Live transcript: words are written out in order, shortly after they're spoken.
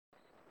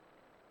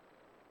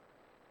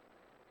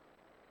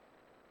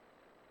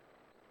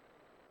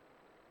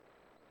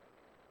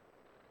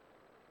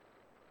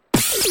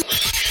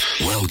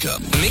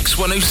Welcome. Mix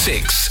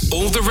 106,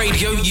 all the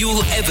radio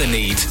you'll ever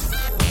need.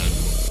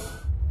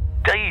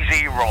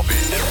 Daisy Robin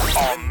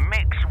on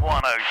Mix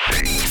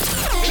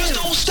 106. Just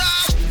don't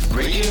stop!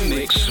 Radio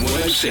Mix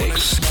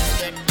 106.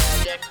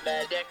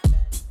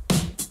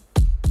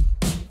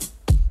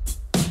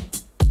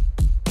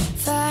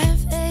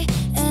 5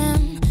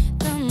 a.m.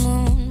 the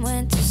moon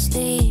went to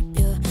sleep.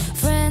 Your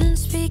friend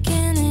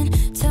speaking in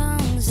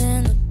tongues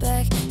in the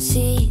back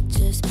seat.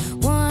 Just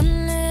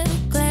one little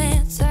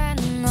glance, I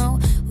don't know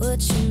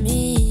what you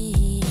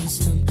mean.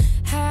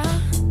 Somehow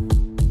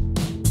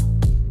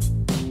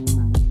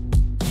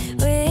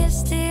we're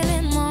still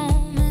in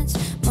moments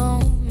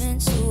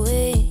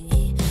away.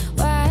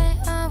 Why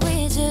are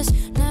we just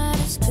not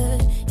as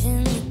good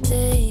in the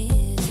day?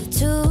 Is it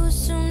too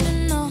soon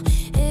to know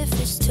if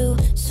it's too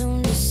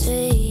soon to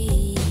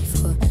say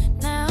for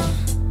now?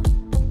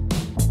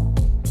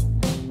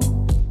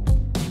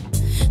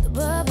 The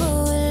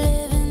bubble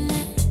we're living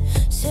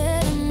in,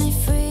 setting me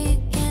free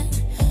again.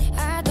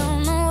 I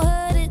don't know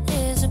what it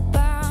is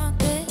about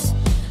this.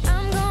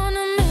 I'm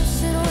gonna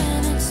miss it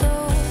when it's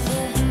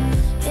over.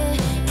 Yeah,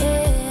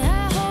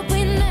 yeah. I hope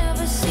we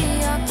never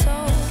see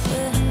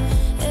October.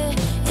 Yeah,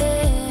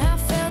 yeah. I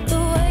felt the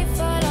weight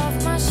fall off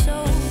my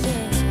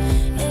shoulders.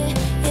 Yeah,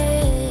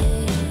 yeah,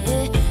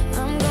 yeah.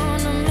 I'm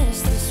gonna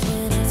miss this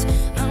when it's.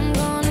 I'm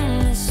gonna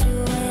miss you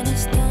when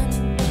it's done.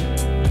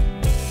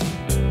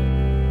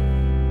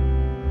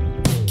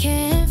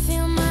 Can't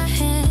feel my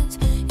hands.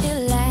 You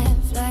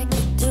laugh like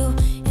you do.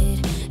 It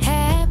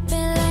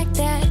happened like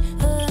that,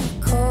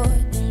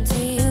 according to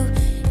you.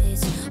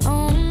 It's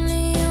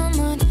only a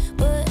month,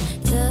 but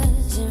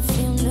doesn't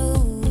feel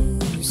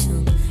new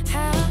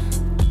somehow.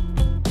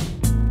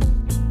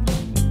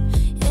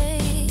 Yeah,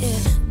 yeah.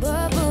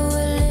 Bubble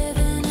we're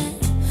living in,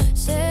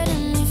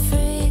 setting me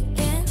free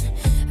again.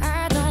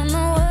 I don't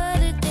know what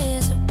it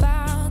is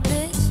about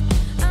this.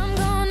 I'm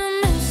gonna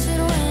miss it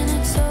when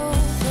it's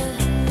over.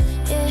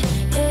 Yeah,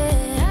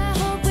 yeah. I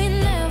hope we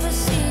never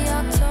see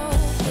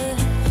October.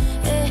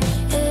 Yeah,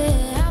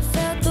 yeah. I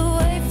felt the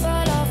weight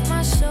fall off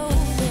my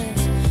shoulders.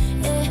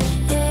 Yeah,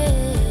 yeah,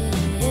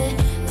 yeah.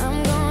 I'm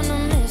gonna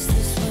miss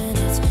this when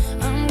it's.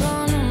 I'm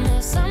gonna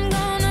miss it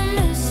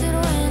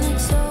when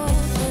it's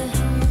over.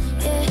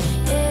 Yeah,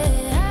 yeah.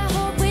 I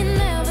hope we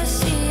never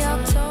see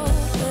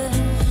October.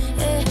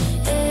 Yeah,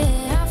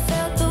 yeah. I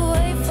felt the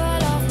weight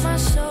fall off my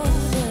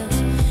shoulders.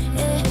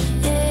 Yeah,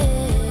 yeah,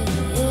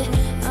 yeah.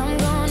 I'm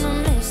gonna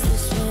miss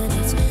this when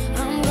it's.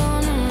 I'm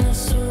gonna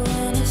miss you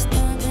when it's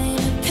done. Paint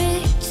a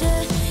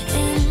picture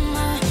in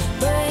my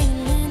brain,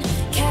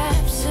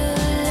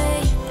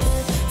 encapsulate the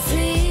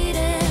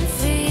fleeting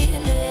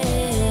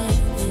feeling.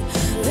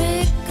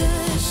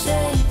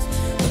 Ricochets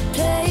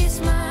replace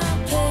my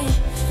pain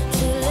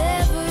till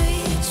every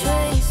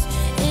trace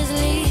is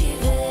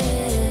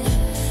leaving.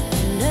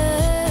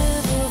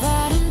 Love of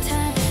autumn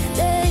time,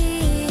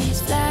 days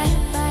fly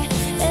by,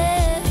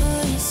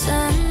 every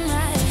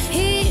sunrise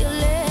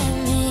healing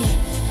me.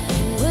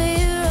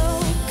 We're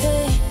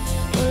okay,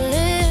 we'll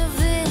live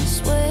this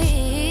way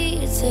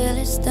till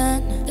it's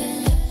done.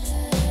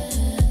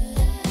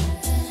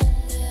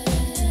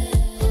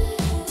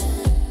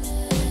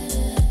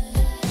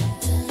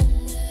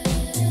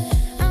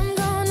 I'm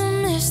gonna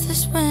miss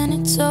this when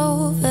it's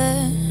over.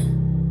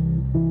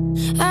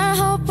 I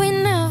hope we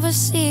never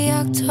see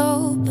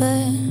October.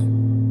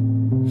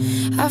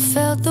 I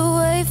felt the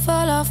weight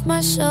fall off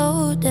my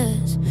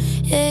shoulders.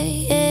 Yeah,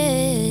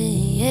 yeah,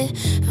 yeah.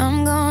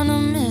 I'm gonna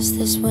miss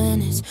this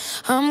when it's.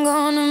 I'm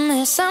gonna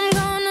miss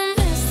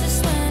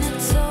this when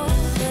it's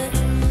over.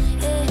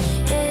 Yeah,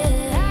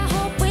 yeah. I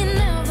hope we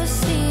never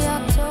see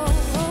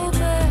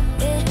October.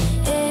 Yeah,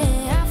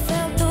 yeah. I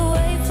felt the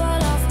weight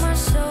fall off my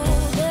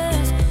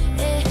shoulders.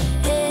 Yeah,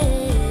 yeah,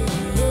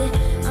 yeah.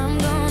 I'm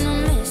gonna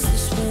miss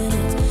this when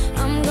it's.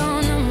 I'm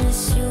gonna miss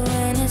you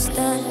when it's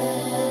done.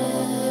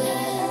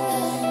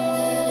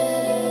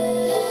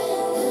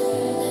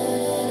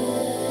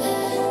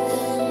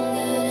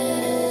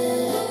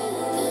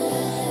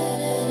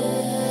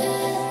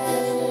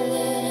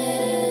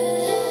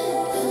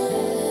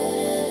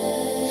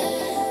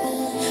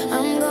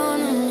 I'm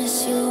gonna miss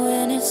you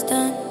when it's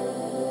done.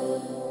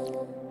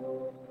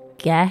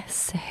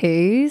 Guess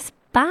who's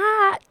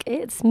back?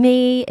 It's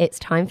me. It's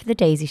time for the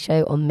Daisy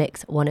Show on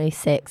Mix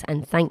 106,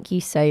 and thank you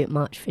so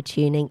much for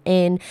tuning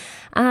in.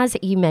 As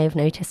you may have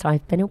noticed,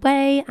 I've been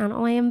away and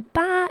I am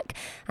back,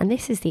 and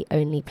this is the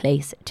only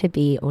place to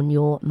be on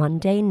your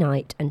Monday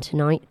night, and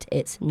tonight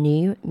it's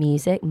New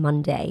Music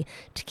Monday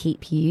to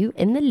keep you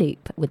in the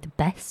loop with the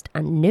best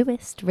and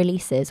newest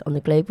releases on the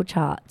global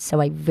charts.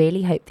 So I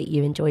really hope that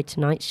you enjoyed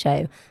tonight's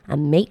show,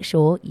 and make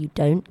sure you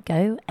don't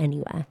go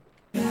anywhere.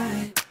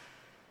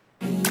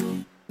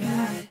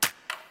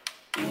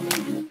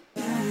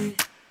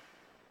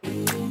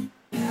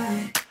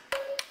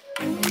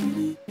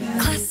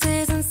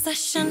 Classes in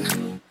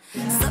session,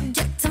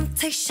 subject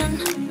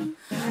temptation.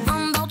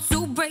 I'm about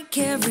to break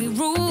every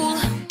rule.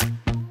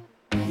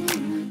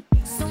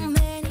 So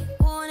many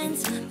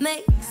warnings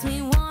makes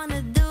me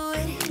wanna do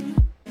it,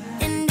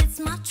 and it's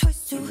my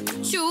choice to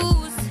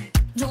choose.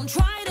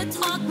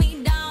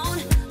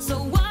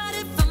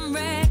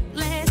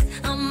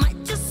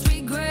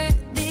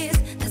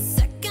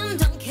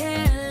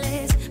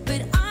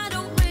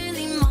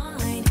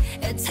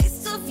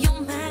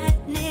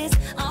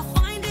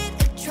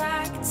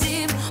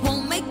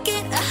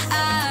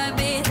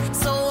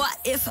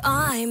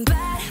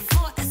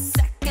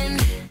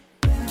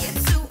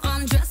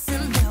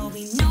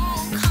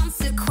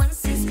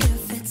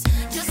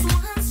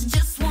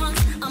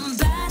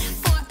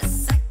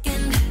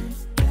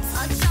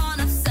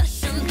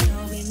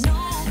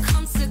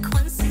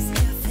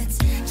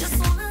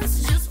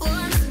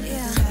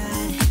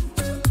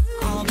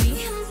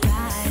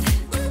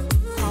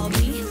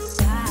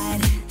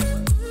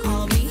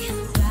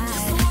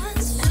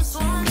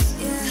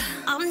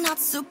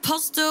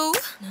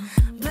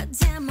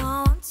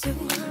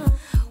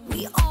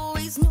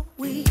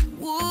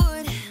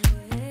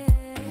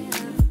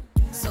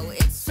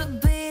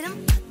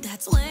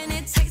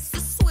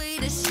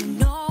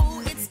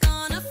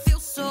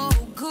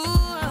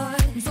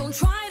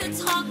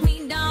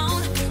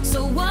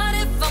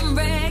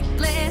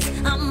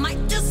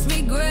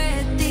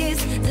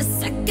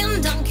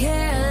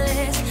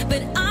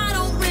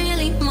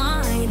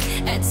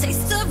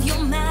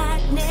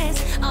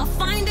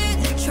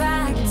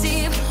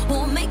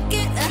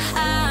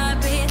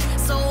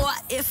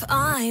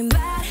 I'm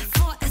bad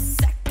for a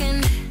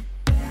second.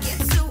 Get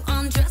to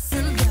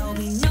undressing, there'll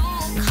be no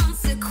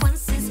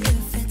consequences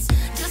if it's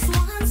just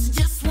once,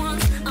 just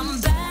once.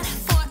 I'm bad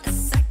for a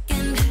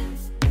second.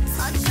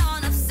 Such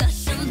an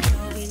obsession,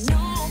 there'll be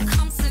no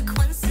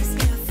consequences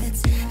if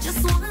it's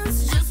just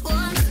once, just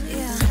once.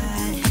 Yeah,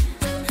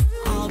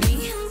 I'll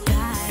be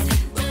bad.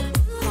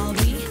 I'll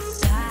be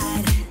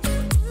bad.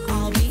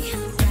 I'll be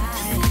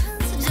bad.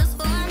 Just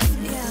once,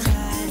 yeah.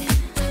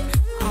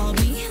 I'll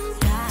be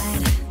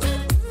bad.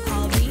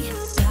 I'll be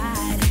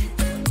bad.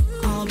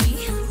 I'll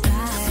be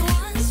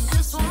bad.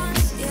 Just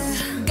once, yeah.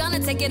 Gonna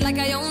take it like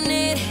I own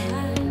it.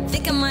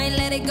 Think I might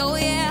let it go,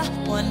 yeah.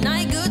 One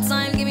night, good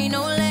time, give me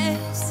no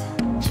less.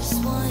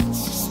 Just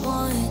once, just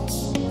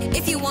once.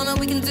 If you wanna,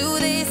 we can do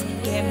this.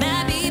 Get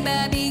mad,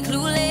 be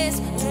clueless.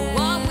 Do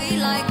what we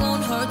like,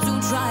 won't hurt to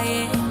try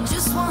it.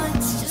 Just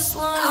once, just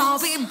once. I'll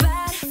be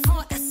bad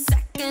for a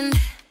second.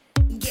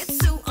 Get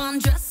to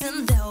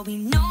undressing, there'll be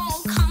no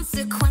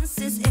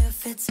consequences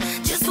if it's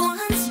just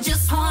once,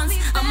 just once.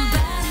 I'm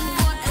bad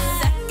for a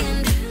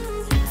second.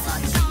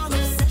 Such an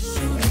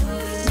obsession,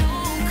 there'll be no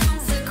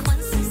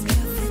consequences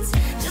if it's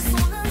just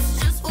once,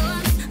 just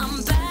once. I'm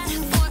bad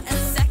for a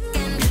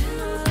second.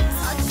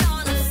 Such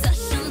an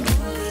obsession,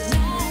 there'll be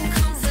no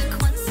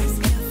consequences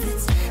if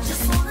it's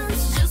just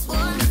once, just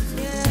once.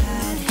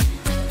 Bad.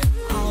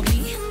 I'll be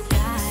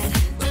bad.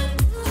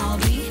 I'll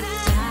be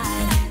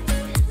bad.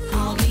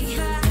 I'll be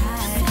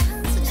bad.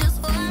 Just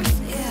once,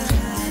 yeah.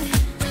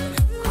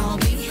 I'll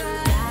be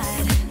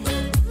bad.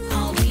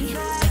 I'll be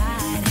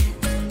bad.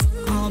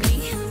 I'll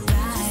be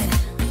bad.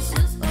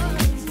 Just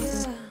once,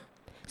 yeah.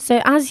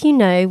 So as you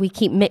know, we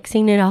keep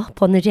mixing it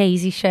up on the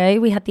Daisy Show.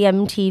 We had the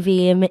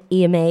MTV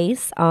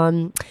EMAs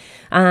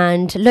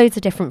and loads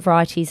of different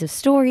varieties of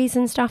stories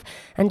and stuff.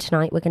 And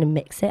tonight we're going to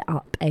mix it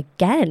up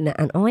again.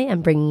 And I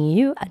am bringing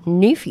you a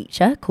new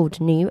feature called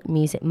New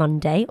Music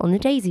Monday on the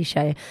Daisy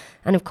Show.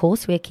 And of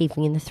course, we're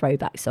keeping in the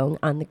throwback song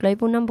and the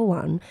global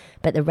 #1.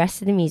 But the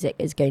rest of the music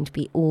is going to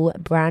be all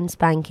brand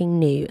spanking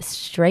new,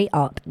 straight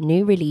up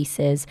new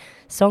releases,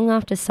 song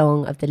after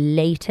song of the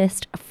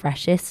latest,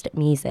 freshest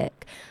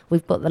music.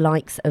 We've got the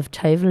likes of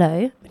Tove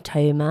Lo,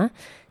 Matoma,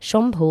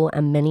 Sean Paul,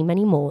 and many,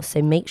 many more.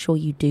 So make sure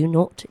you do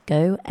not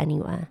go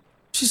anywhere.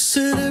 She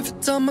said every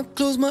time I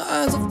close my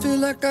eyes I feel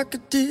like I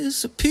could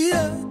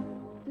disappear.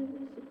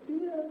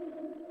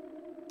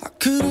 I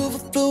could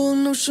overflow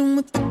an ocean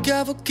with the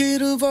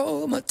cavalcade of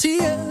all my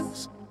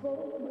tears.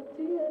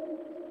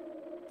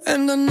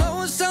 And I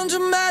know it sounds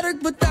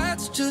dramatic, but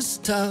that's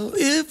just how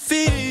it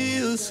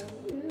feels.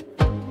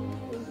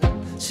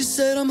 She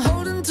said I'm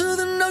holding to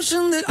the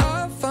notion that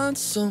I'll find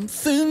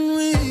something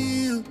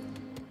real.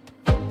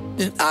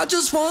 And I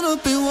just wanna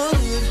be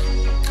wanted.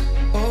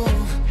 Oh,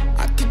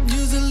 I could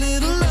use a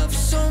little love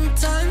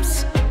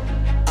sometimes.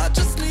 I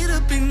just need to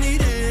be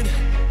needed.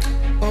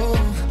 Oh,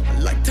 I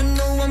like to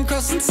know I'm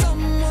crossing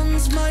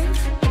someone's mind.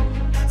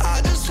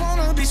 I just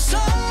wanna be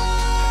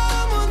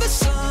someone that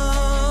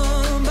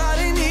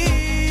somebody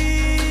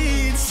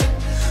needs.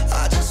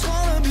 I just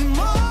wanna be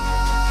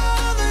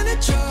more than a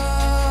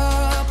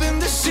drop in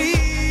the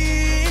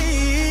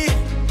sea.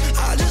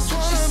 I just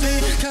wanna be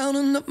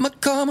counting up my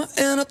karma,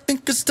 and I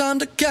think it's time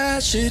to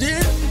cash it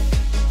in.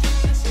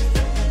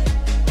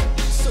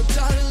 So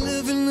tired of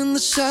living in the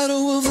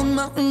shadow of a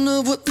mountain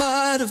of what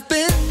might have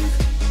been.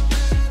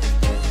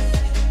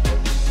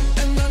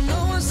 And I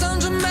know it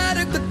sounds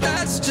dramatic, but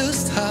that's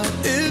just how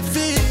it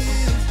feels.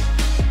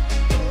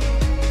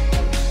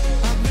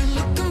 I've been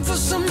looking for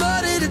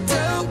somebody to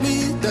tell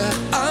me that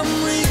I'm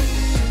real.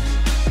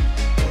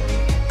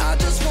 I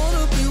just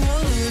wanna be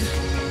wanted.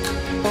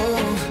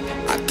 Oh,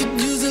 I could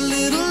use a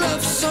little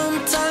love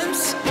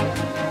sometimes.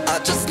 I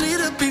just need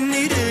to be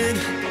needed.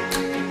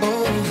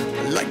 Oh,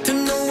 I like to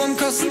know I'm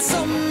crossing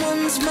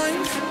someone's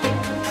mind.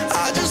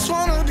 I just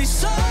wanna be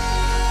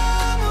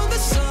someone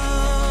that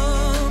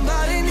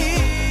somebody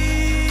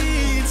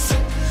needs.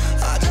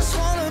 I just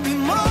wanna be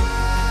more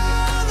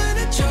than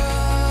a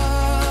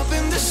drop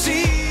in the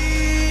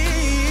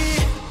sea.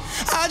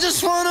 I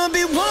just wanna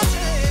be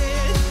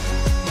wanted.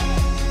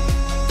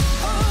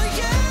 Oh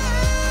yeah,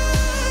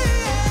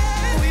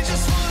 we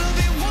just wanna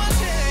be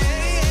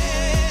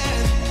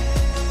wanted.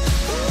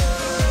 Ooh,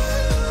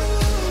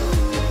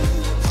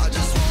 I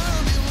just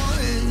wanna be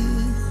wanted.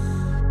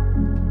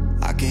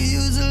 I could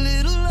use a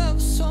little love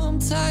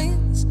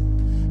sometimes.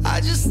 I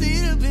just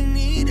need to be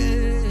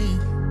needed.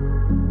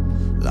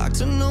 Like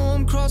to know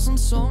I'm crossing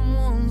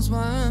someone's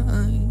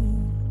mind.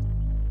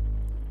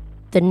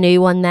 The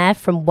new one there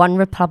from One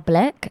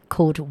Republic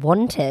called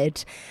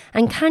Wanted.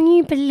 And can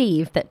you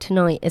believe that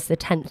tonight is the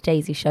 10th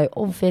Daisy Show?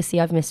 Obviously,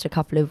 I've missed a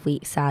couple of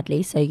weeks,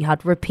 sadly. So you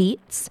had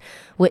repeats,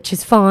 which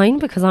is fine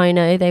because I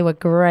know they were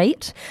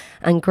great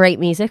and great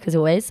music as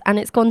always. And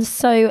it's gone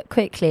so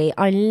quickly.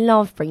 I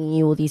love bringing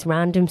you all these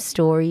random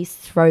stories,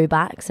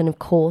 throwbacks, and of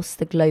course,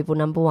 the global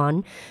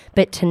 #1.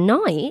 But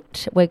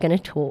tonight, we're going to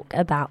talk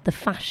about the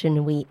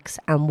fashion weeks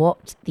and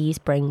what these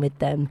bring with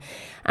them.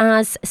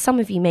 As some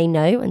of you may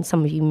know and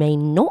some of you may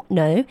not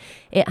know,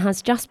 it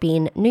has just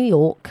been New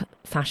York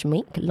Fashion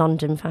Week,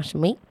 London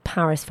Fashion Week,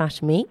 Paris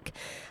Fashion Week,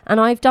 and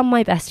I've done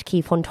my best to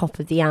keep on top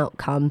of the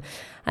outcome.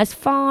 As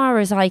far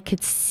as I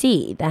could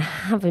see, there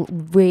haven't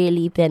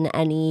really been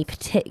any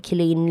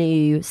particularly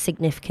new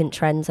significant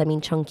trends. I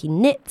mean, chunky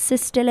knits are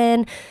still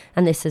in,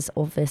 and this is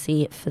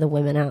obviously for the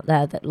women out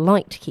there that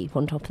like to keep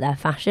on top of their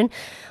fashion.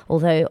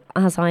 Although,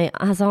 as I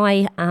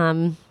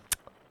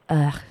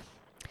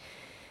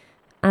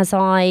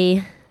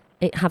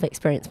have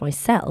experienced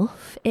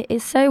myself, it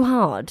is so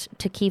hard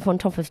to keep on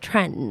top of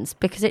trends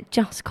because it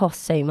just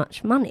costs so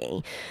much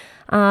money.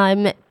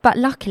 But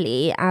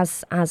luckily,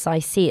 as I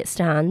see it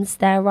stands,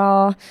 there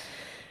are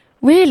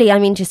really, I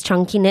mean, just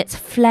chunky knits,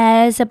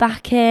 flares are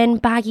back in,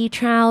 baggy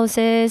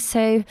trousers.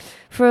 So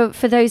for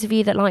those of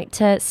you that like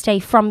to stay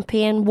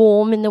frumpy and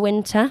warm in the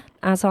winter,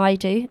 as I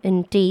do,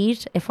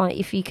 indeed, if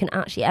you can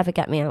actually ever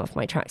get me out of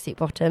my tracksuit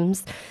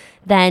bottoms,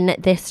 then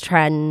this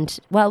trend,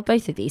 well,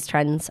 both of these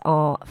trends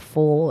are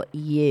for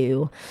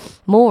you.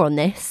 More on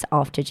this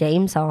after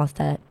James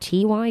Arthur,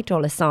 T.Y.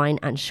 Dolla $ign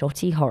and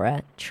Shotty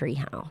Horror,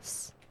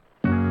 Treehouse.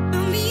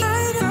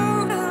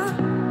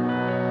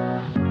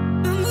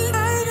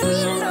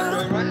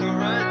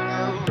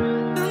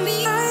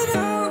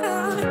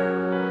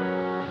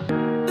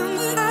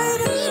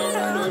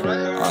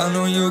 I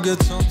know you get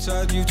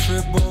tongue-tied, you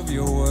trip over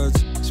your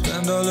words.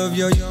 Spend all of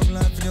your young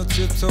life in your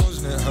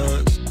tiptoes and it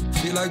hurts.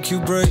 Feel like you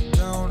break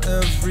down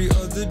every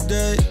other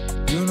day.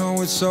 You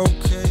know it's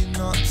okay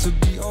not to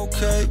be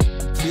okay.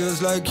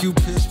 Feels like you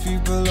piss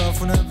people off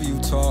whenever you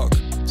talk.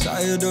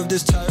 Tired of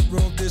this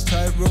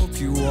tightrope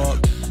you walk.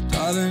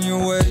 Darling,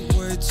 you're way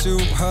too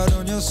hard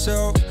on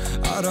yourself.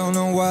 I don't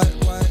know why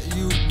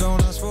you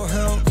don't ask for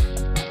help.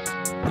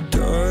 It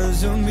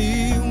doesn't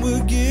mean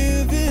we're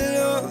giving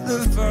up the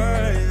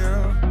fight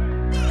now.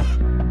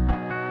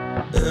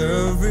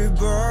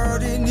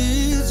 Everybody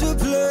needs a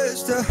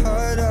place to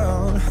hide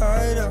out.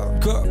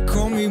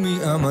 Come meet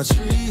me at my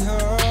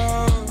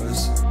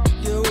treehouse.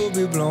 Yeah, we'll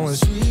be blowing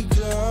sweet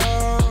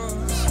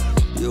clouds.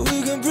 Yeah,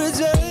 we can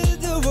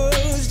pretend the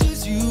world's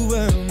just you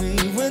and me.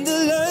 When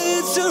the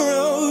lights are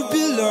out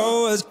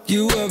below us,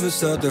 you ever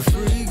start to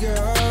freak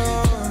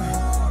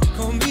out?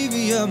 Come meet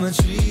me at my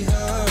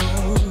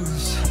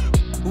treehouse.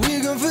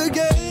 We can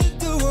forget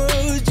the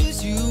world's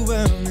just you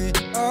and me.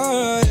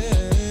 Oh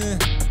yeah,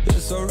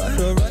 it's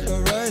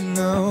alright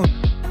now.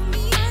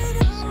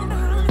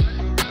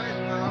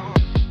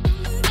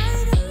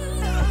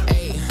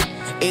 Hey,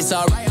 it's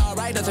alright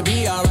not to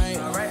be alright.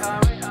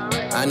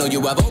 I know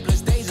you have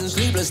hopeless days and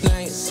sleepless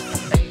nights.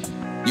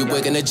 You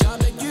working a job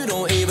that you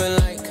don't even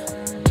like,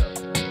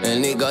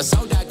 and it got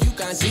so dark you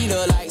can't see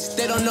the lights.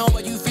 They don't know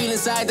what you feel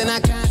inside, then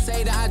I can't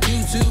say that I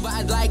do too, but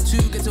I'd like to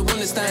get to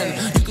understand.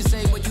 You can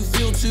say what you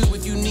feel too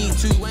if you need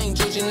to. I ain't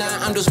judging now,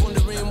 I'm just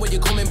wondering when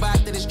you're coming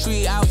back to this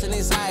tree house and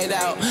inside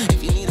out.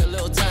 If you need a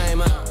little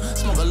time out,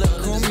 smoke a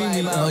little and just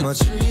vibe out. At my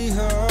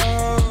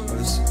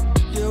treehouse,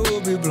 yeah,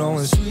 we'll be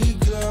blowing sweet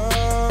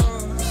clouds.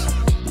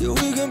 Yeah,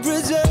 we can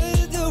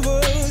pretend the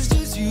world's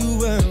just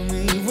you and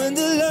me. When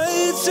the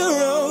lights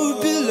are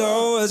out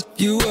below us,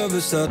 you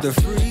ever start to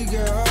freak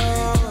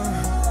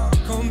out?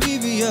 Come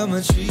meet me at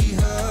my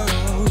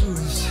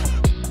treehouse.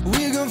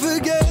 We can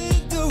forget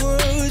the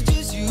world's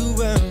just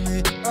you and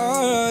me.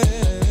 Oh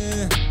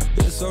yeah,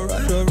 it's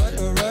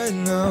alright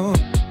now.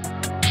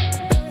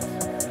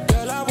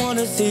 Girl, I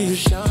wanna see you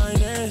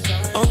shining.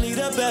 Only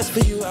the best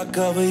for you, I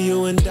cover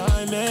you in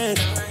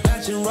diamonds.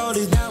 Matching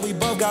rollies, now we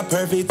both got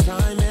perfect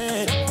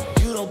timing.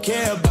 You don't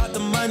care about the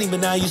money, but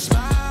now you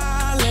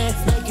smiling.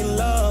 Making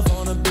love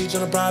on the beach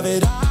on a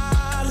private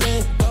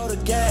island. Throw the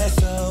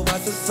gas up,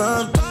 watch the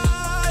sun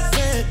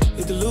rising.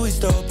 Hit the Louis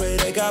store, pray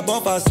they got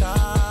both our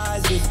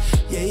sizes.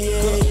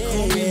 Yeah.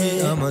 Come meet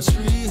me at my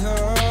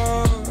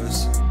treehouse.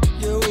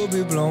 Yeah, we'll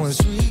be blowing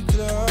sweet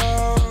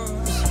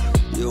clouds.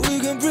 Yeah, we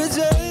can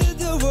pretend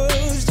the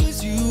world's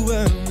just you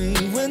and me.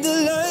 When the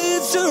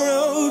lights are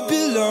out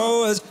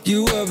below us,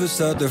 you ever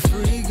start to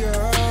freak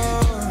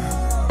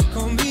out?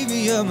 Come meet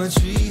me at my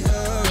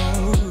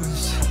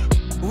treehouse.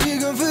 We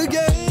can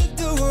forget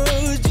the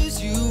world's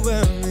just you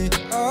and me.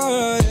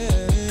 Oh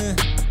yeah,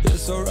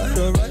 it's alright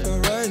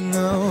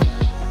now.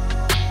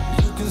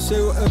 You can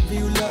say whatever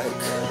you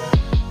like.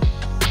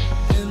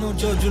 Ain't no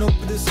judging up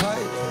this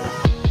height.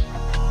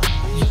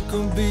 You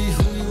can be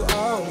who you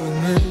are with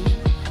me.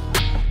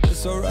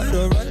 It's alright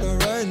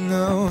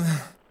now.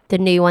 The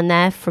new one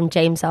there from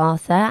James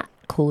Arthur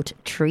called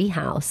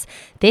Treehouse.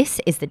 This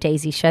is the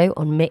Daisy Show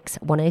on Mix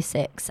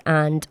 106,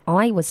 and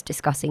I was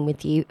discussing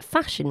with you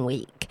Fashion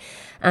Week,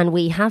 and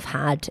we have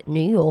had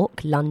New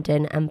York,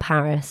 London and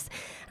Paris,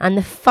 and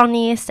the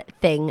funniest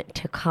thing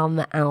to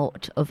come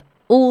out of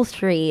all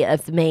three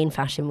of the main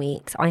fashion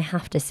weeks, I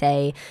have to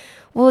say,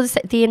 was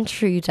the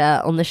intruder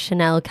on the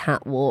Chanel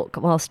catwalk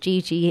whilst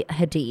Gigi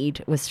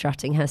Hadid was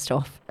strutting her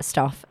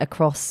stuff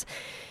across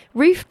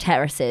roof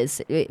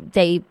terraces.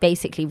 They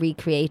basically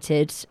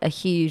recreated a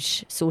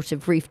huge sort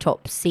of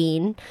rooftop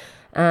scene,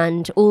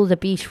 and all the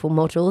beautiful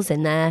models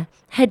in their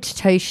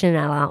head-to-toe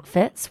Chanel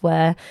outfits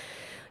were,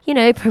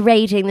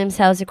 parading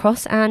themselves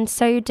across, and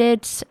so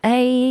did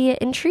a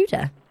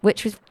intruder,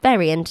 which was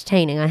very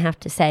entertaining, I have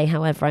to say.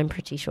 However, I'm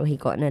pretty sure he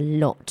got in a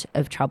lot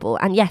of trouble.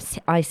 And yes,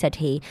 I said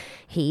he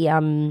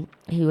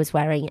was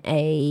wearing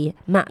a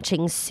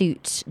matching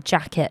suit,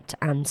 jacket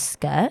and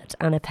skirt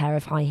and a pair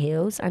of high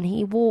heels, and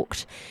he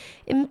walked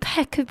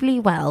impeccably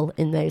well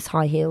in those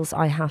high heels,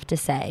 I have to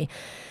say.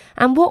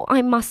 And what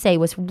I must say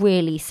was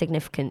really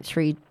significant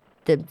through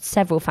the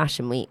several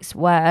fashion weeks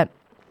were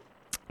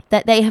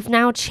that they have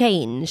now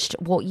changed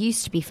what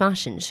used to be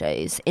fashion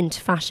shows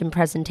into fashion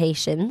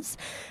presentations.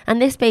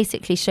 And this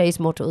basically shows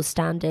models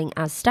standing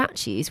as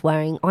statues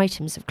wearing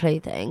items of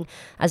clothing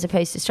as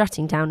opposed to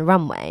strutting down a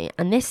runway.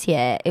 And this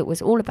year it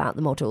was all about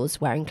the models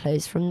wearing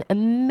clothes from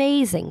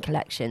amazing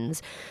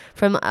collections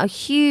from a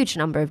huge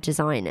number of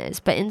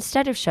designers. But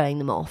instead of showing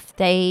them off,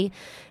 they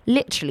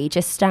literally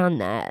just stand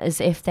there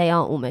as if they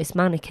are almost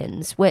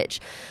mannequins,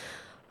 which...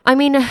 I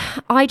mean,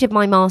 I did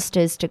my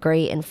master's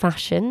degree in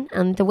fashion,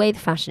 and the way the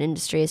fashion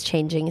industry is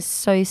changing is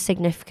so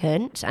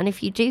significant. And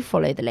if you do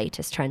follow the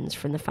latest trends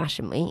from the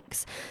fashion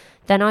weeks,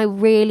 then I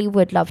really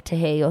would love to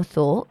hear your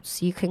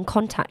thoughts. You can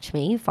contact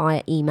me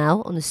via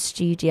email on the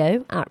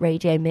studio at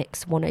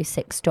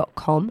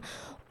radiomix106.com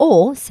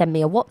or send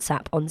me a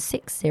WhatsApp on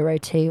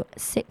 602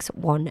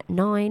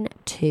 619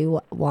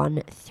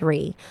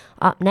 213.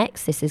 Up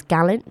next, this is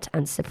Gallant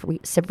and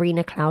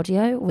Sabrina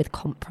Claudio with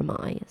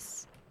Compromise.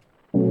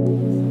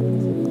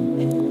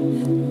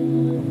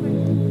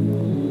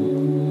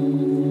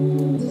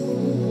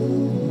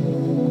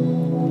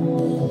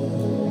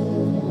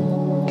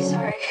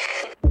 Sorry.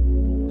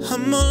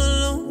 I'm all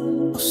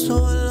alone, oh so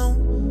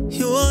alone.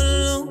 You all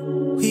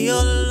alone, we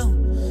all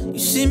alone. You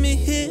see me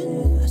here,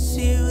 I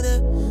see you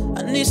there.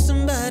 I need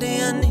somebody,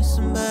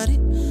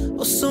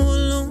 oh so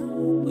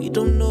alone, we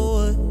don't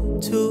know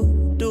what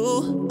to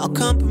do. I'll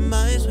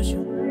compromise with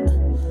you,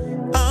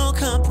 I'll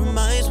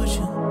compromise with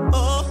you.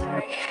 Oh,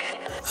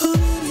 oh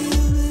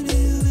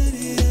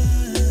baby,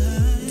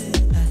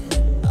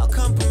 I'll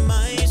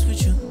compromise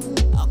with you,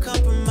 I'll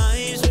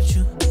compromise with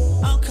you,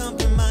 I'll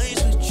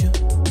compromise with you.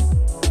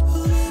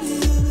 Oh baby,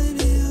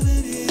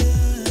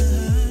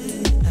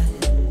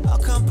 I'll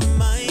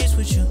compromise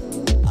with you,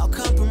 I'll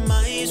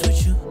compromise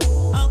with you,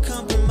 I'll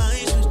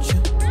compromise with you.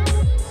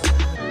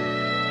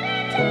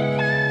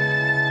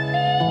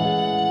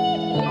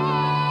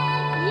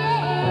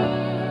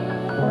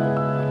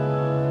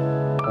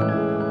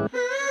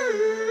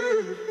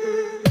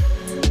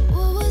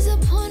 What was the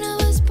point of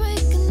us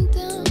breaking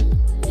down?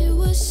 It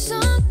was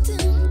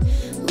something,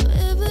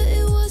 whatever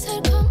it was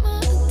had caught my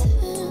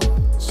attention.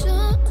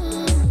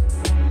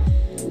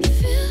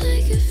 Feel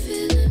like you're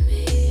feeling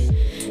me,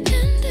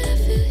 and I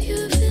feel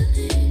your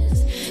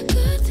feelings.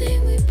 Good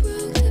thing we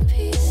broke the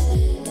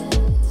pieces.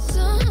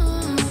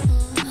 Oh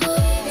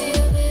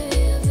baby,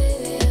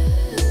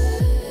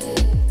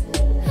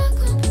 I'll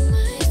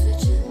compromise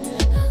with you,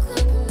 I'll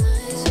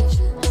compromise with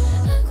you,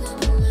 I'll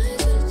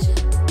compromise with you.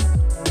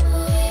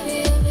 Oh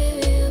baby,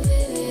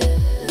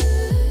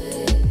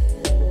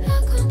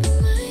 I'll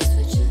compromise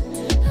with you,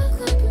 I'll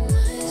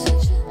compromise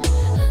with you,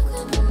 I'll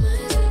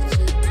compromise with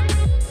you.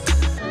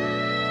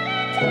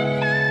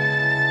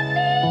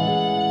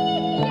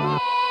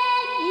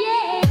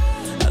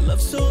 I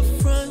love so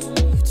upfront,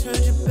 you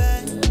turned your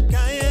back. I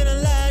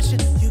analyzed you,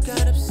 you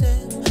got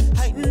upset.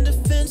 Heightened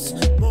defense,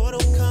 Mortal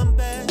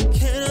Kombat.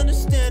 Can't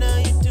understand how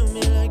you do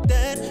me like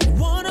that. You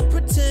wanna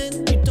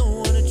pretend you don't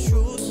wanna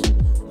truce.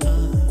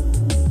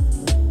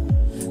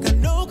 Got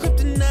no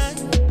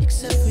kryptonite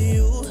except for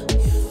you.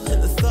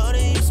 And the thought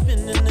of you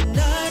spending the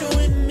night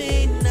with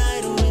me,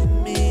 night.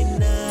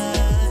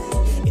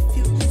 If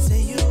you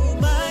say you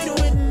mine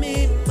with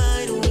me,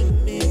 mine.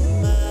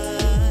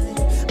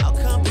 I'll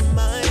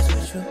compromise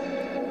with you.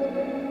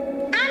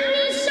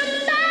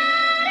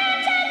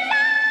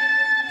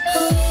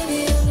 Oh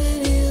baby,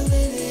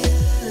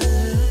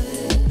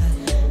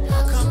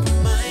 I'll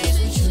compromise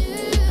with you.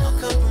 I'll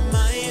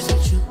compromise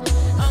with you.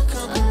 I'll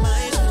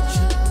compromise with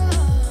you.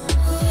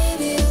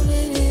 oh baby,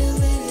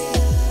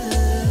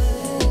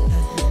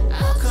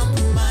 I'll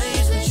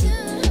compromise with you.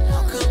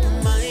 I'll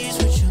compromise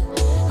with you.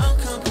 I'll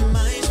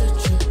compromise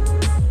with you.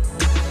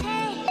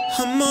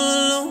 I'm all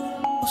alone,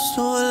 oh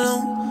so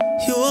alone.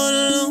 You all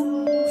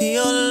alone, we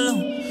all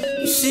alone.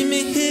 You see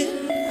me here,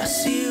 I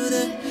see you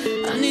there.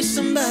 I need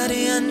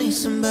somebody,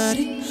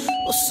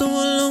 oh so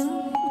alone.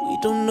 We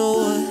don't know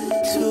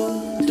what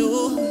to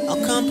do.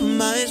 I'll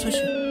compromise with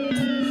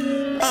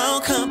you.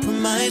 I'll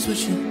compromise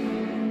with you.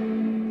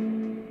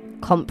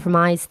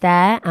 Compromise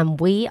there, and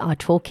we are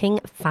talking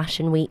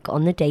Fashion Week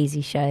on the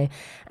Daisy Show.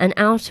 And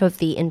out of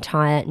the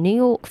entire New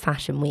York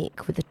Fashion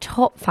Week, with the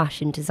top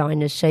fashion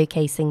designers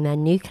showcasing their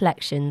new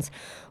collections,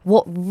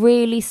 what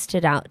really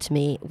stood out to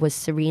me was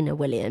Serena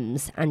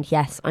Williams. And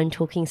yes, I'm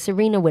talking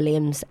Serena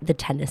Williams, the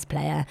tennis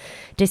player,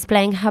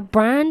 displaying her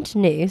brand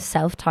new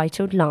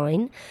self-titled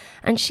line.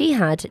 And she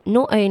had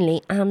not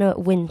only Anna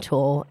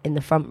Wintour in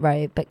the front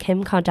row, but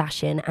Kim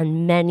Kardashian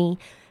and many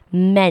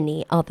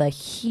many other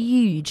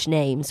huge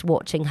names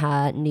watching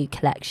her new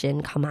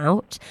collection come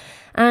out.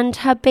 And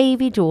her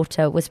baby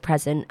daughter was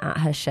present at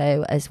her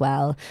show as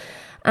well.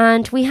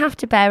 And we have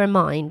to bear in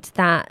mind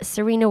that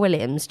Serena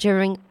Williams,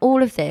 during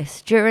all of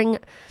this, during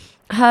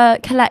her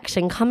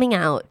collection coming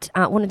out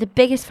at one of the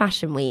biggest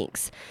fashion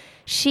weeks,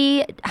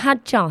 she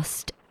had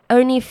just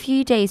only a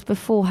few days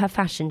before her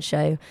fashion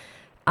show,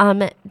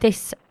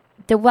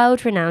 the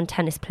world-renowned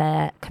tennis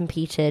player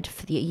competed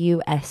for the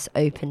US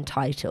Open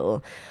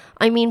title.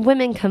 I mean,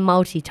 women can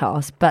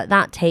multitask, but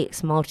that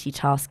takes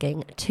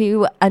multitasking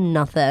to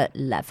another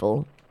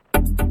level.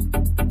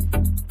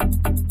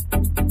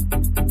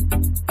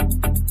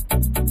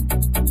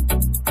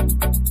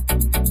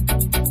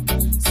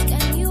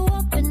 Scan you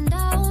up and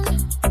down.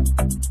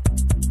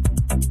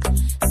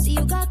 See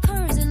you got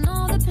curves in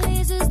all the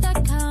places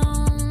that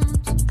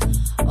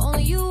count.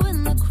 Only you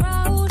in the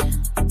crowd.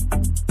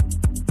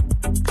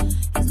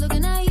 He's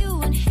looking at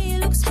you and he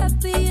looks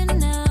happier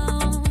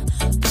now.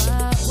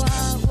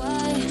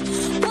 Why?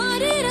 Why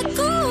did I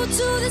go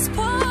to this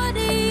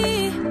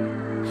party?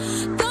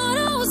 Thought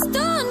I was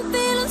done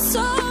feeling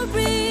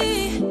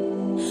sorry.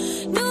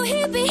 Knew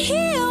he'd be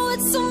here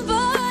with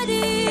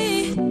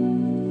somebody.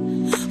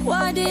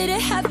 Why did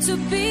it have to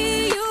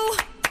be you?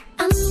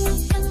 I know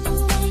I got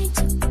no way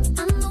to.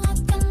 I know I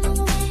got no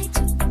way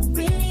to.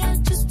 Really, I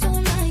just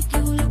don't like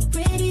you. Look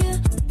prettier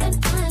than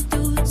I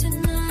do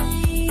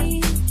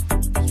tonight.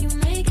 You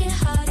make it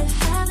hard to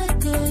have a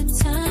good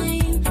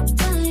time.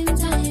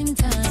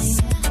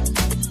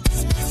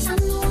 I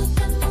know I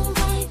got no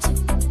right to.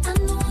 I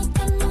know I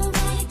got no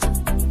right to.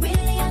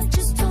 Really, I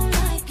just don't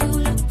like you.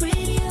 Look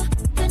prettier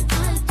than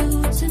I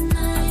do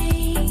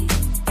tonight.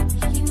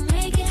 You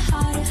make it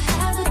hard to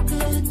have a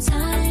good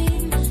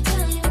time.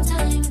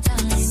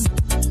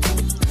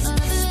 None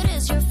of it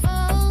is your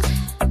fault.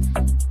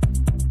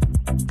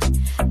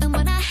 And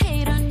when I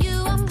hate on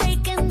you, I'm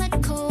breaking the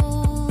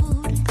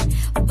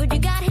code. But you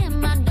got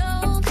him, I don't.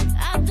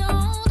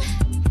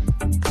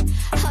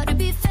 Hard to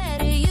be fair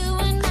to you,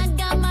 and I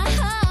got my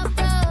heart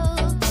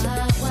broke.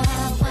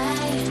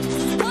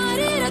 Why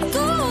did I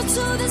go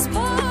to this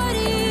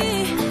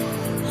party?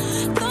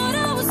 Thought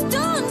I was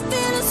done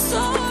feeling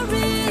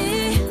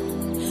sorry.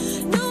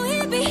 Knew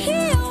he'd be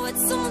here with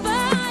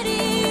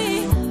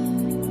somebody.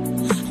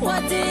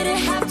 Why did it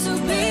have to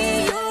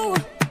be you?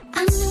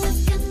 I know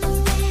I've got no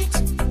right.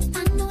 I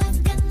know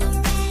I've got no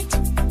right.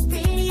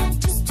 Really, I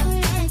just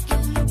don't like you.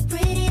 Look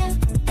prettier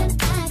than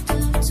I do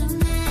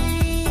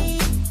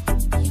tonight.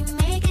 You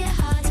make it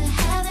hard to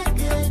have a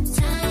good time. I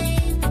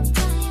know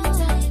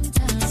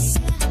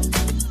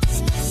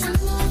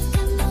I've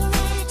got no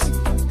right.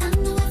 I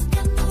know I've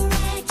got no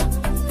right.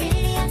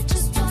 Really, I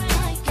just don't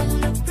like you.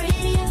 Look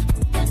prettier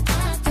than I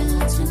do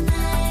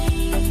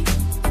tonight.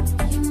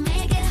 You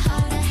make it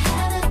hard to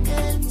have a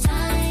good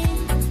time.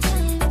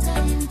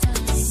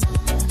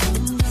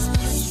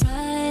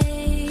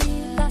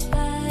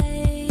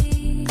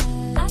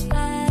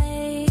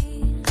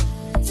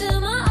 Till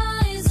my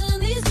eyes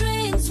and these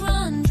drinks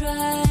run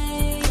dry.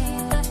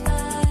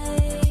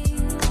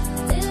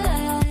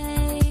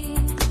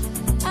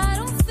 I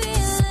don't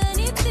feel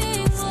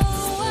anything.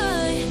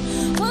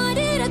 Oh, why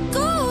did I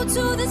go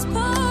to this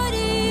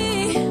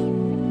party?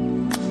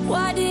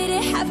 Why did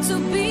it have to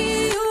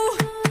be you?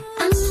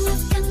 I know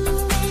I've got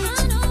no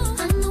right.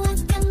 I know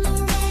I've got no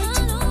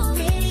right.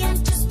 Really, I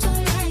just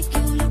don't like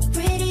you. Look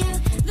prettier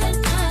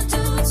than I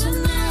do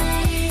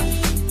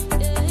tonight.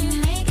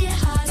 You make it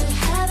hard to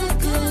have a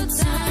good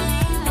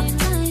time. I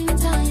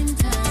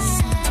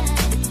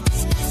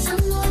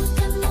know I've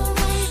got no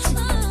right. I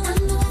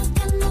know I've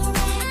got no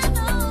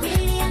right.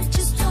 Really, I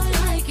just don't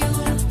like you.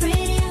 Look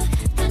prettier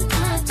than I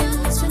do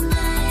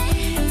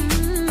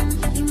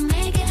tonight. You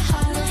make it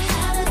hard to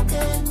have a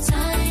good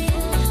time. Wish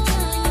you were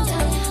real, girl. You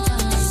know how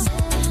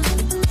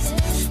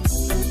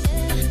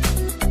I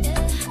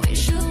feel.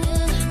 Wish you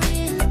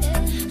were real, girl. You know how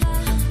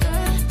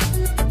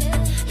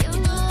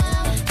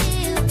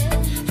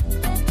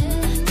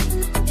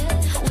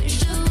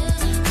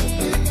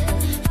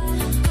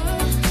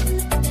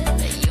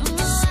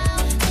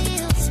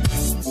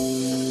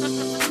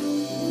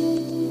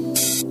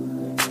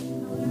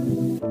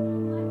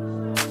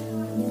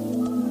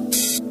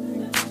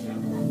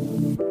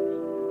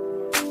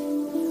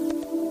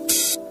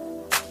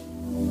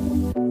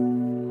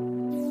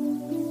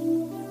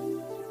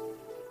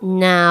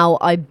Now,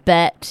 I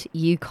bet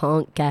you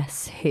can't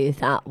guess who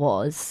that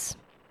was.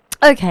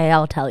 Okay,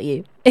 I'll tell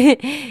you.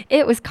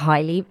 It was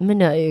Kylie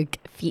Minogue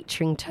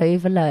featuring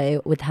Tove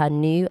Lo with her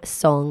new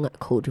song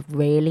called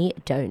Really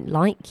Don't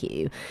Like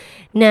You.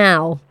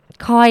 Now,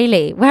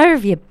 Kylie, where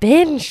have you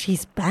been?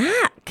 She's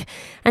back.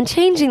 And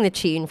changing the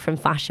tune from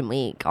Fashion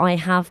Week, I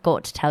have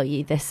got to tell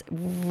you this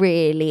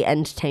really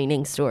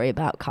entertaining story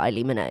about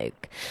Kylie Minogue.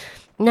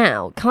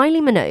 Now,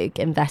 Kylie Minogue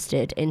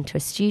invested into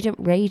a student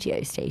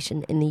radio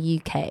station in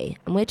the UK,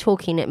 and we're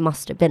talking it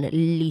must have been at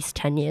least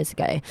 10 years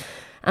ago.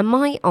 And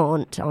my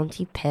aunt,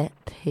 Auntie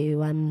Pip,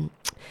 who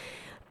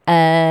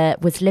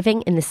was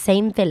living in the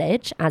same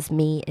village as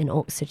me in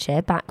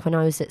Oxfordshire back when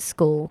I was at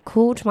school,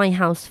 called my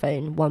house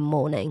phone one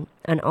morning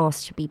and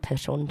asked to be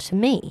put on to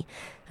me.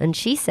 And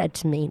she said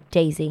to me,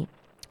 Daisy,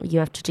 you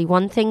have to do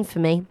one thing for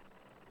me.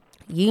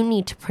 You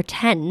need to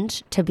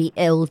pretend to be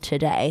ill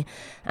today.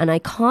 And I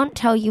can't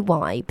tell you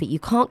why, but you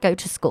can't go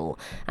to school.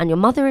 And your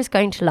mother is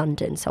going to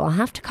London, so I'll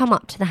have to come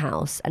up to the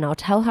house and I'll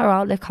tell her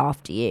I'll look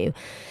after you.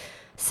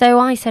 So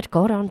I said,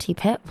 God, Auntie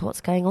Pip,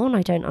 what's going on?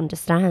 I don't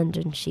understand.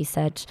 And she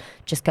said,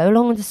 just go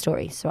along with the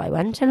story. So I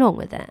went along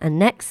with it. And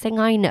next thing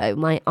I know,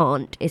 my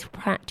aunt is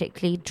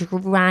practically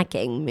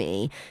dragging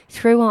me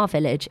through our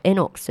village in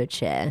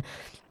Oxfordshire.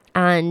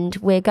 And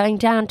we're going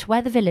down to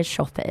where the village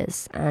shop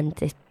is. And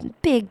this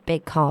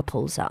big car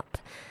pulls up.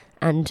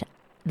 And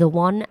the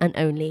one and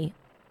only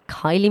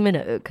Kylie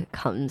Minogue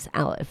comes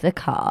out of the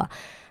car.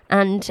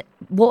 And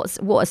what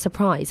a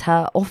surprise.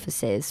 Her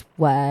offices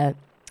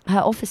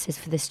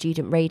for the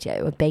student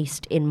radio are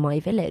based in my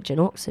village in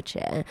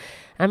Oxfordshire.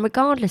 And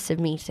regardless of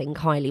meeting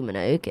Kylie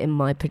Minogue in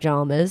my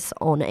pyjamas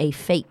on a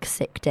fake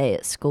sick day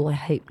at school, I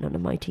hope none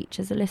of my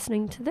teachers are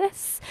listening to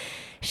this,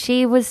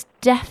 she was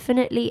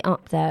definitely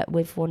up there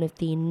with one of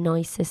the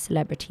nicest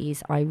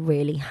celebrities I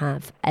really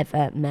have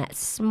ever met.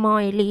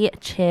 Smiley,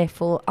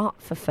 cheerful,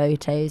 up for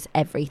photos,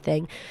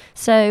 everything.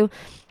 So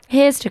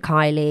here's to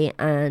Kylie,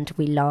 and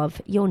we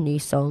love your new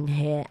song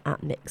here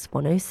at Mix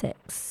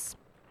 106.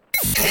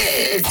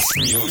 Hits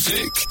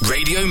music.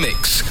 Radio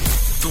Mix,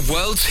 the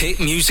world's hit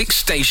music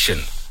station.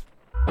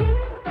 I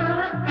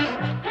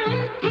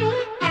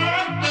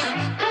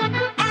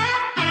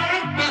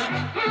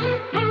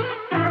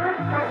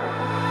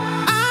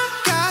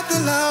got the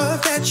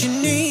love that you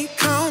need,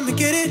 come and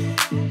get it.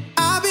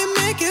 I'll be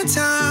making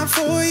time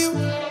for you.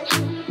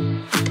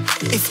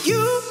 If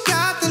you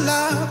got the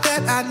love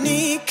that I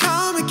need,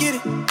 come and get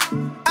it.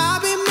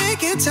 I'll be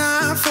making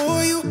time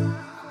for you.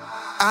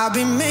 I'll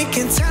be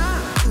making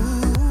time.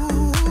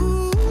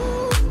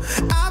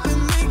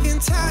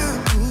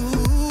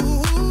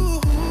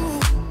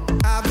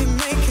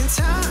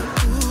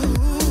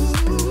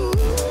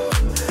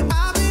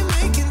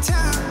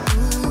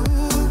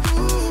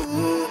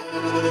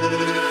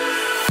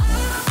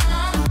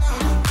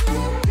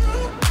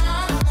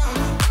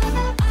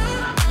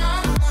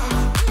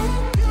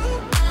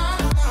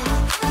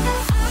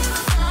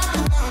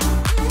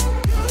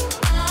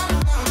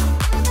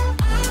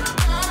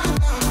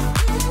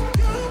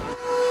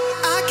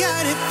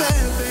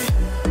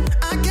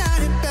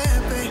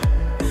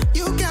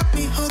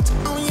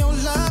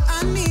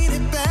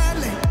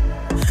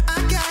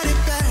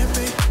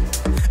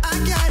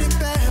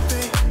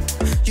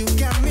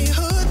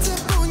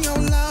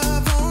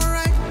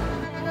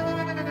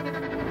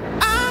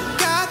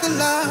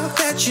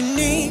 You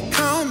need,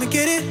 come and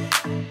get it.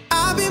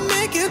 I'll be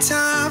making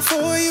time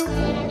for you.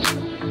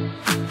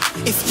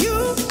 If you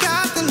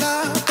got the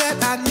love that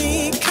I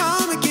need,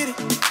 come and get it.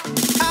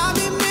 I'll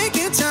be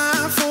making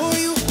time for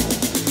you.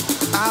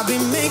 I'll be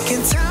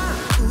making time.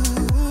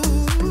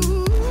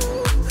 Ooh,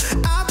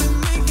 I'll be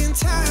making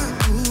time.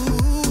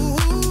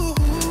 Ooh,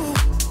 I'll be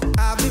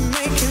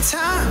making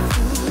time.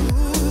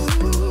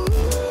 Ooh,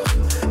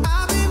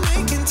 I'll be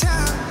making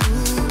time.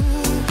 Ooh.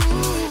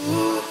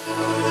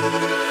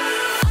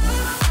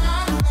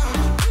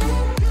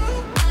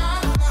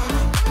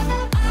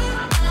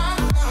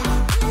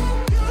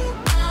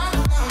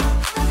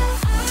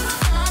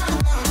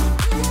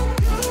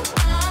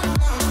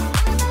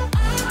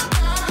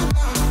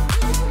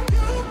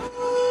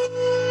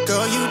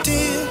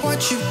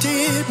 You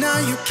did, now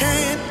you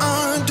can't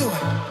undo it.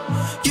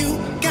 You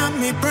got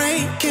me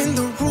breaking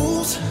the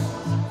rules.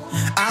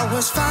 I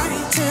was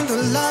fighting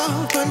the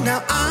love, but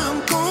now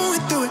I'm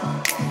going through it.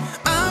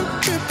 I'm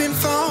tripping,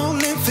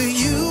 falling for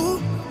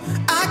you.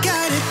 I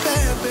got it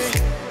bad, babe.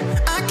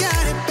 I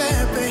got it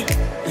bad, babe.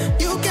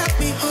 You got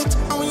me hooked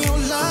on your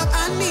love.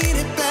 I need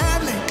it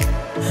badly.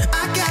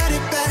 I got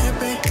it bad,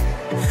 babe.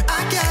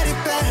 I got it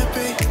bad,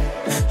 babe.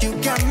 You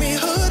got me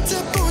hooked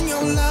up on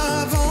your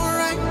love,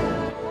 alright.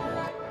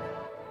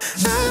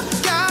 I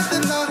got the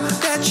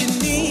love that you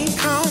need,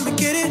 come and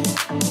get it.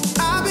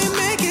 I'll be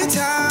making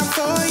time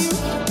for you.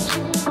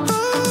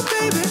 Oh,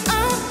 baby, I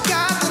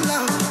got the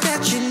love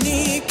that you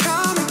need,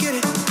 come and get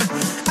it.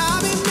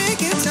 I'll be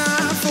making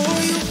time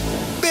for you.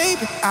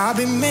 Baby, I'll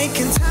be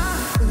making time.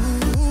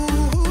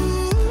 Ooh,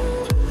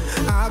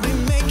 I'll be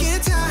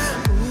making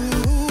time.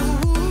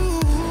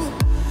 Ooh,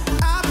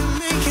 I'll be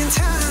making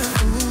time.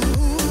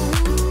 Ooh,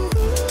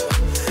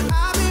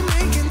 I'll be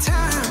making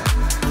time.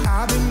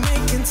 I'll be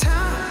making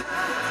time.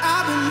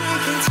 I've been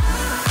making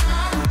time.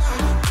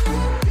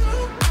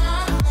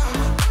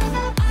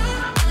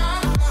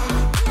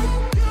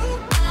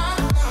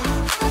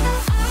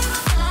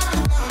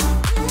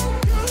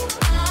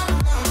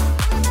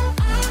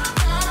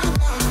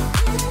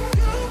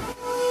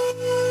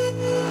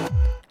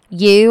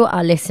 You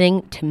are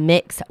listening to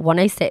Mix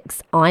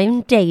 106.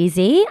 I'm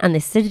Daisy, and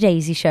this is the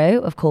Daisy Show,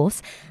 of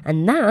course.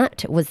 And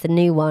that was the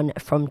new one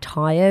from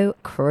Tayo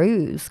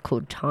Cruz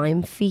called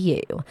Time For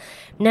You.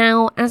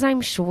 Now, as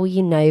I'm sure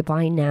you know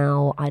by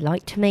now, I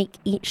like to make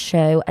each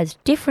show as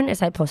different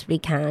as I possibly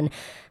can.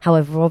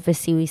 However,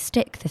 obviously we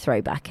stick the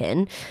throwback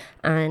in.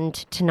 And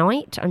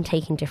tonight I'm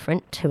taking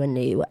different to a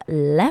new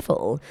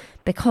level,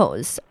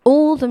 because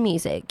all the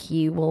music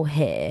you will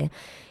hear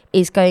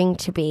is going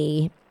to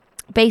be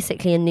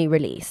basically a new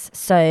release.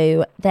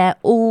 So they're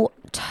all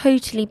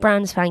totally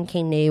brand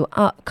spanking new,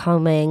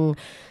 upcoming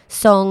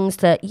songs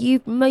that you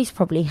most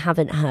probably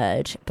haven't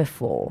heard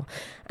before.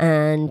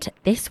 And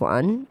this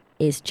one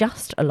is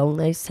just along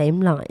those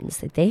same lines.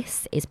 So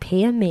this is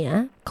Pia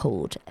Mia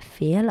called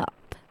Feel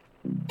Up.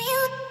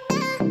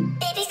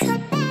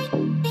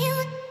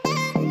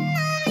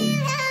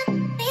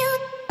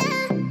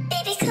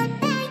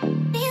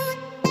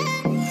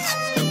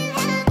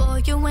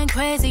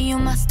 Crazy, you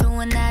must have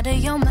went out of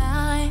your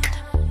mind.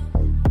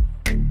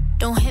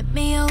 Don't hit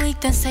me a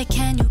week, then say,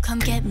 can you come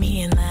get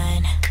me in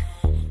line?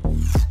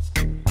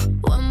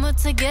 When we're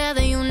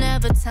together, you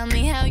never tell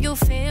me how you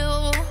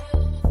feel.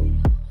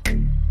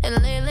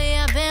 And lately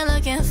I've been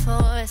looking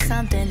for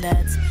something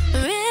that's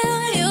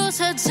real. You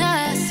should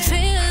just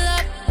feel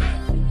up,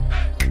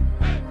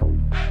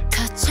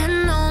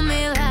 touching on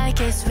me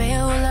like it's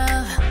real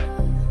love.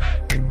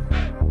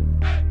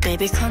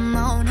 Baby, come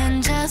on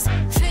and just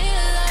feel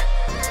up.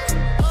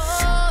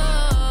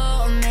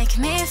 Make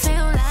me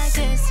feel like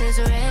this is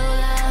real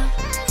love,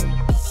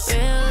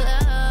 real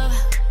love.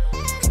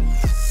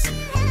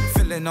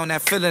 Feeling on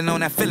that, feeling on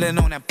that, feeling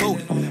on that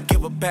booty.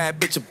 Give a bad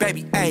bitch a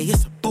baby, ayy,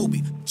 it's a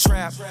booby.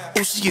 Trap,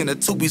 oh she in the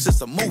tubies,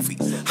 it's a movie.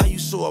 How you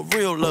show a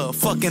real love,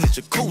 fucking a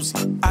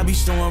jacuzzi. I be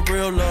showing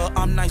real love,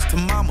 I'm nice to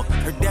mama.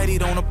 Her daddy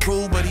don't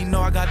approve, but he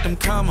know I got them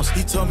commas.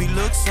 He told me,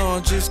 look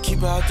son, just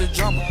keep out the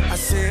drama. I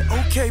said,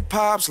 okay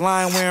pops,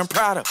 lying wearing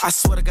Prada. I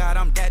swear to God,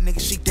 I'm that nigga,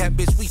 she that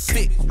bitch, we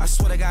fit. I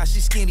swear to God, she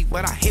skinny,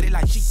 but I hit it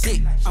like she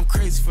thick. I'm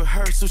crazy for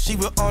her, so she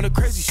with all the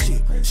crazy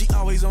shit. She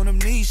always on them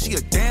knees, she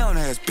a down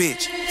ass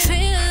bitch.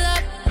 Feel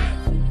up,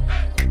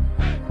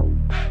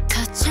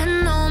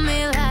 touching on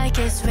me like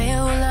it's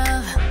real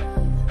love.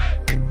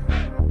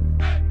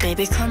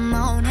 Baby, come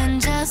on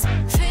and just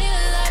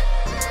feel up.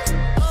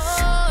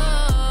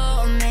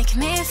 Oh, make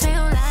me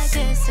feel like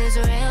this is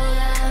real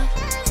love,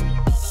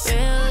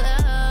 real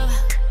love.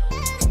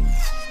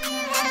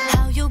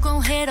 How you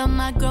gon' hit on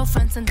my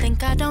girlfriends and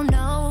think I don't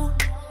know?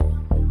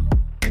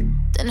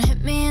 Then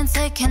hit me and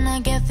say, can I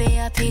get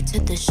VIP to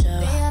the show?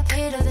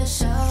 VIP to the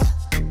show.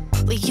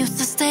 We used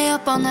to stay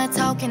up all night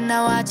talking,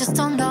 now I just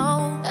don't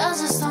know. I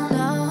just don't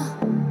know.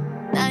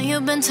 Now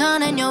you've been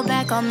turning your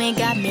back on me,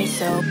 got me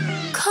so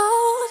cold.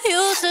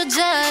 You should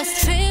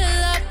just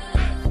feel up,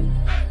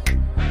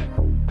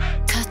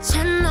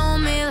 touching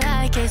on me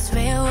like it's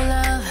real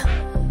love.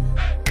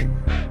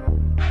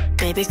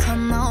 Baby,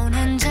 come on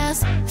and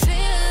just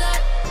feel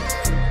up.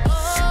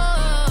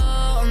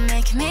 Oh,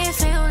 make me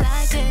feel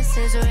like this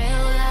is real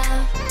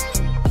love,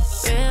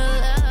 real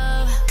love.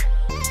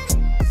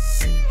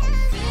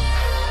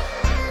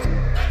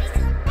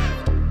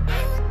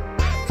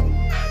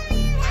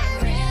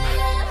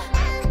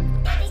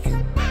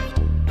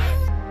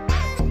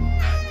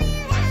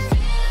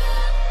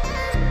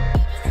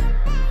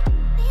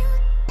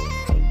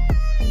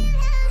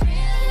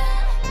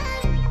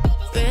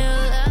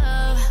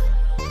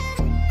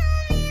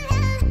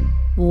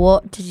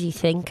 What did you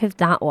think of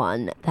that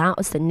one? That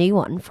was the new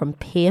one from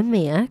Pia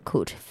Mia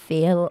called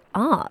Feel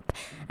Up.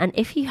 And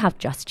if you have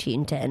just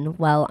tuned in,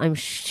 well, I'm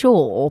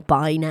sure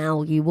by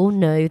now you will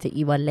know that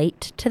you are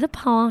late to the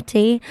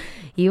party.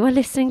 You are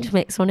listening to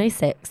Mix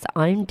 106.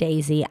 I'm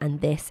Daisy, and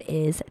this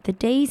is The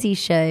Daisy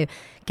Show,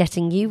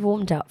 getting you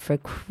warmed up for a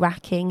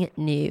cracking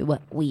new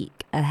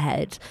week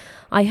ahead.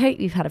 I hope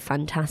you've had a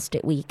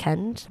fantastic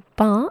weekend,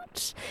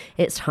 but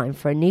it's time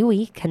for a new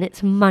week, and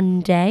it's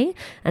Monday,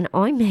 and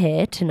I'm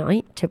here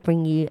tonight to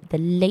bring you the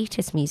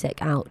latest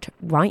music out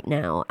right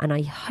now, and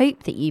I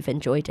hope that you've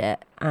enjoyed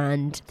it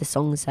and the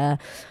songs are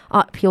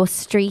up your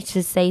street,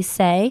 as they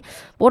say.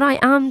 What I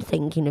am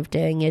thinking of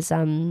doing is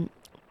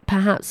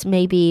perhaps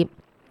maybe,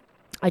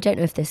 I don't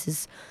know if this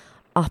is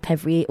up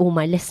all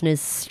my listeners'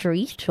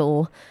 street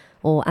or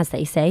as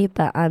they say,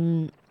 but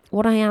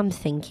what I am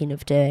thinking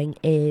of doing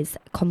is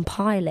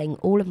compiling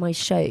all of my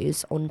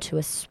shows onto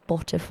a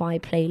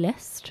Spotify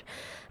playlist.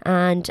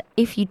 And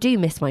if you do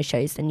miss my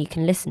shows, then you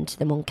can listen to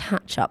them on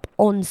catch up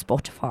on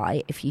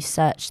Spotify if you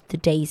search The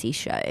Daisy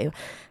Show.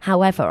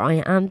 However, I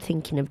am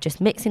thinking of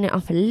just mixing it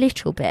up a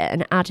little bit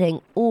and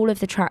adding all of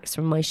the tracks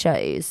from my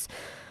shows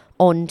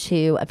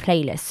onto a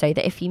playlist, so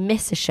that if you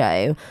miss a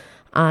show,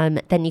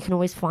 then you can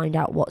always find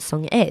out what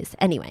song it is.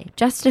 Anyway,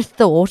 just a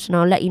thought, and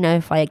I'll let you know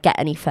if I get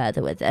any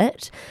further with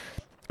it.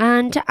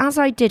 And as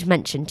I did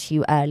mention to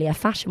you earlier,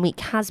 Fashion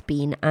Week has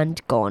been and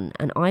gone,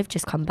 and I've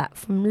just come back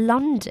from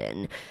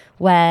London,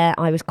 where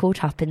I was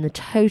caught up in the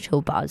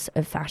total buzz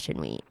of Fashion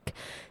Week.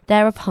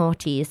 There are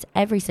parties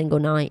every single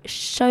night,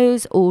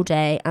 shows all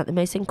day at the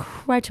most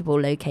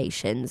incredible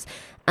locations,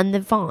 and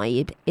the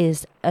vibe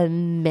is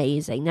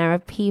amazing. There are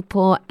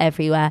people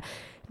everywhere.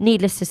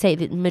 Needless to say,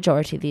 that the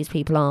majority of these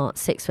people are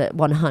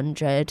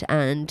 6'100"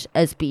 and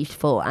as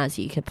beautiful as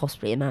you could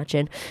possibly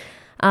imagine.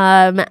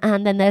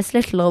 And then there's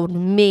little old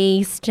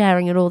me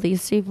staring at all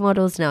these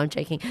supermodels. No, I'm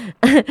joking.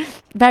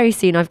 Very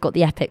soon I've got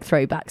the epic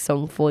throwback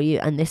song for you,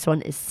 and this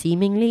one is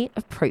seemingly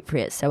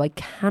appropriate, so I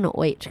cannot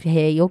wait to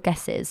hear your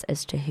guesses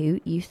as to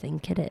who you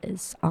think it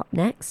is. Up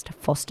next,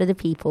 Foster the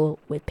People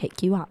with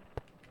Pick You Up.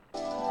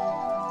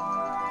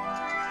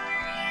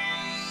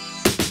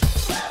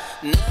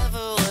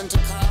 Never went to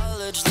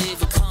college, leave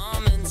your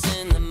comments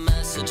in the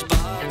message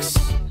box.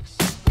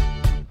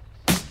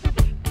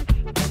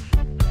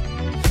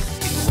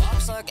 He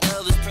walks like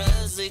Elvis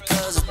Presley,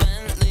 cause his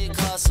Bentley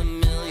costs $1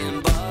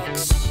 million.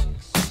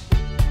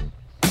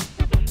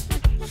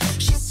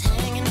 She's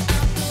hanging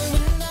out the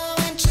window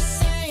and she's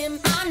saying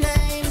my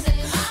name.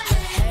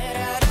 Her head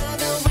out of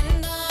the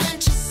window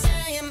and she's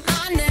saying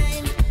my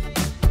name.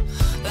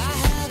 I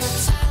have a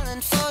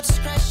talent for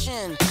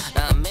discretion,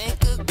 I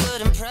make a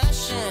good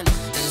impression.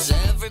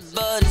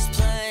 Everybody's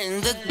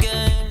playing the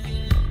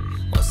game.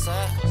 What's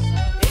that?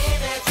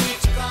 Baby,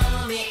 did you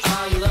call me?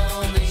 Are you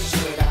lonely?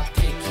 Should I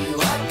pick you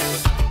up?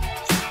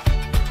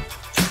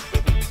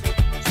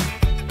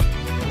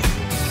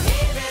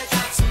 Baby,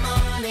 got some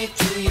money.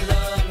 Do you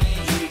love me?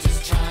 You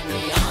just try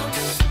me on.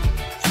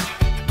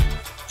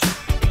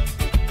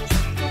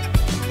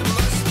 There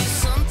must be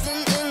something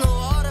in the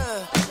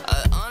water.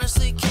 I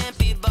honestly can't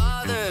be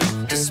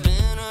bothered to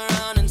spin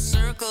around in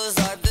circles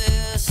like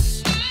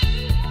this.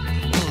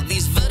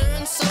 These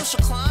veteran social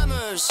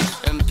climbers,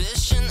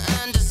 ambition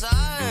and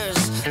desires,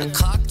 a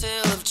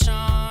cocktail of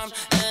charm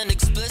and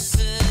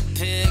explicit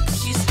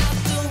pics. She's out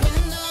the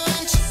window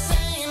and she's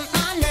saying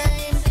my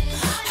name.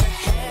 Her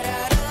head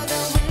out of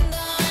the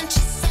window and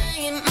she's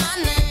saying my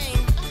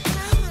name.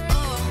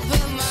 Oh,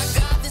 but my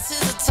God, this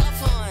is a tough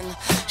one.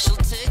 She'll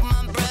take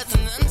my breath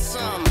and then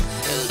some.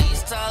 At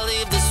least I'll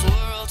leave this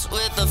world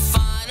with a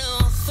final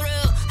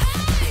thrill.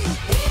 Hey!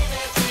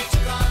 Baby, did you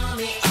call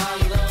me? Are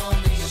you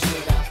lonely?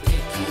 Should I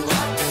pick you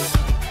up?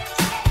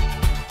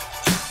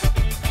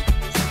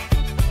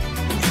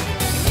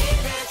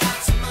 Baby, got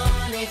some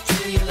money. Do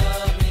you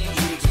love me?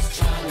 You just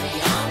try me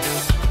on.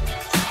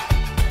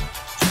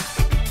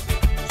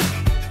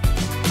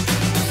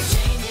 I'm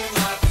changing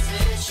my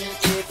position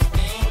if you're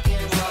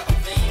thinking what I'm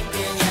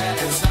thinking.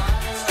 Yeah, it's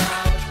not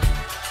allowed.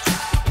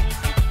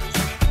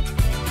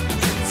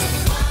 It's a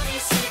funny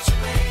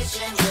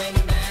situation,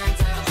 bringing man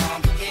to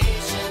on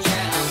vacation.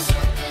 Yeah, I'm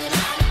checking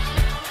out.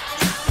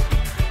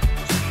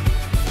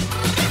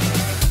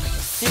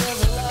 Feel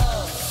the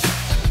love.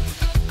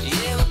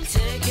 Yeah, we'll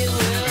take it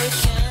where we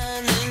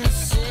can in the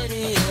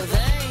city of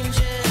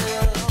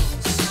angels.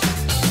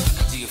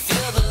 Do you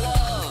feel the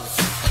love?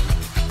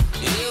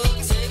 Yeah,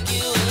 we'll take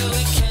you where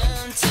we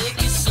can,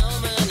 take you so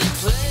many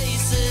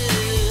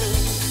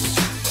places.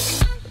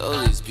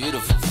 Oh, these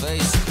beautiful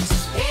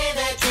faces. Hey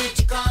there, did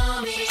you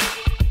call me?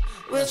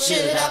 Well,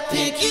 should I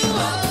pick you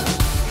up?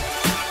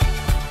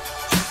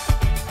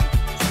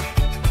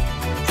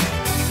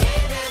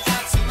 Baby,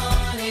 got some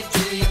money.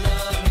 Do you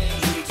love me?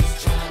 You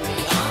just try me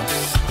on.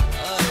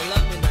 Oh, you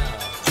love me now.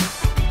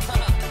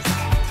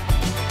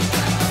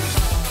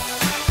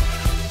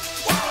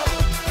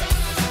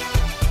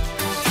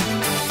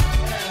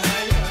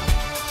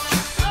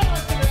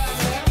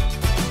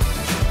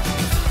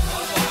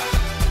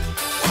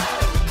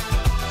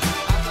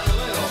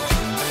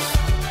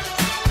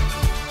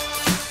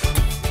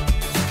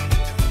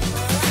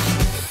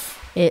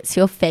 It's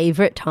your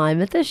favourite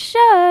time of the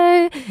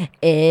show.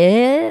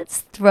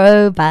 It's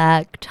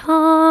throwback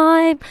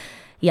time.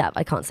 Yeah,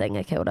 I can't sing.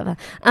 Okay, whatever.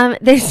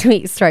 This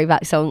week's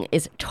throwback song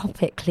is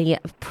topically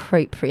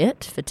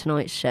appropriate for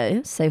tonight's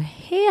show. So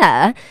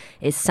here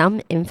is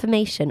some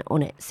information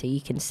on it, so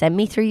you can send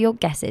me through your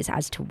guesses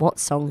as to what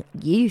song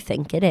you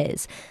think it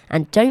is.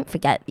 And don't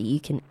forget that you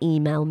can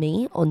email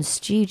me on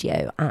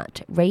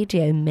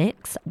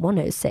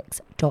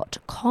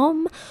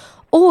studio@radiomix106.com,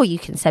 or you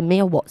can send me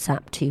a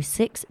WhatsApp to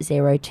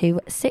 602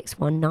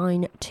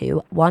 619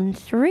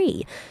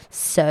 213.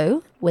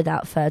 So,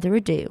 without further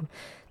ado,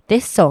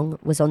 this song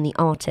was on the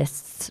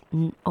artist's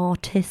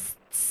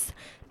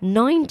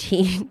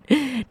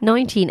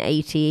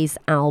 1980s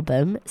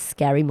album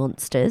Scary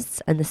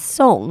Monsters, and the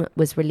song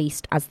was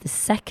released as the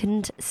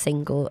second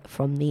single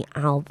from the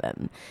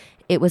album.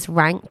 It was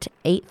ranked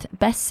 8th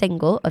best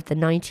single of the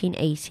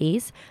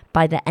 1980s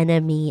by the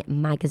NME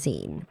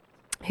magazine.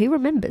 Who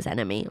remembers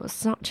NME? It was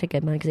such a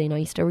good magazine. I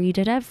used to read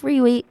it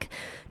every week.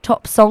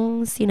 Top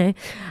songs, you know.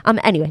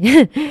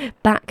 Anyway,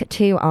 back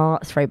to our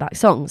throwback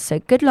songs. So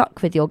good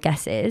luck with your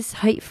guesses.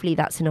 Hopefully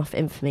that's enough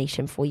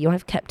information for you.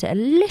 I've kept it a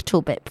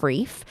little bit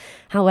brief.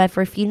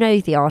 However, if you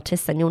know the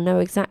artist, then you'll know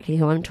exactly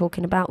who I'm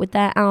talking about with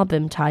their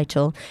album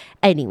title.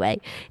 Anyway,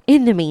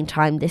 in the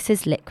meantime, this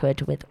is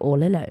Liquid with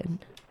All Alone.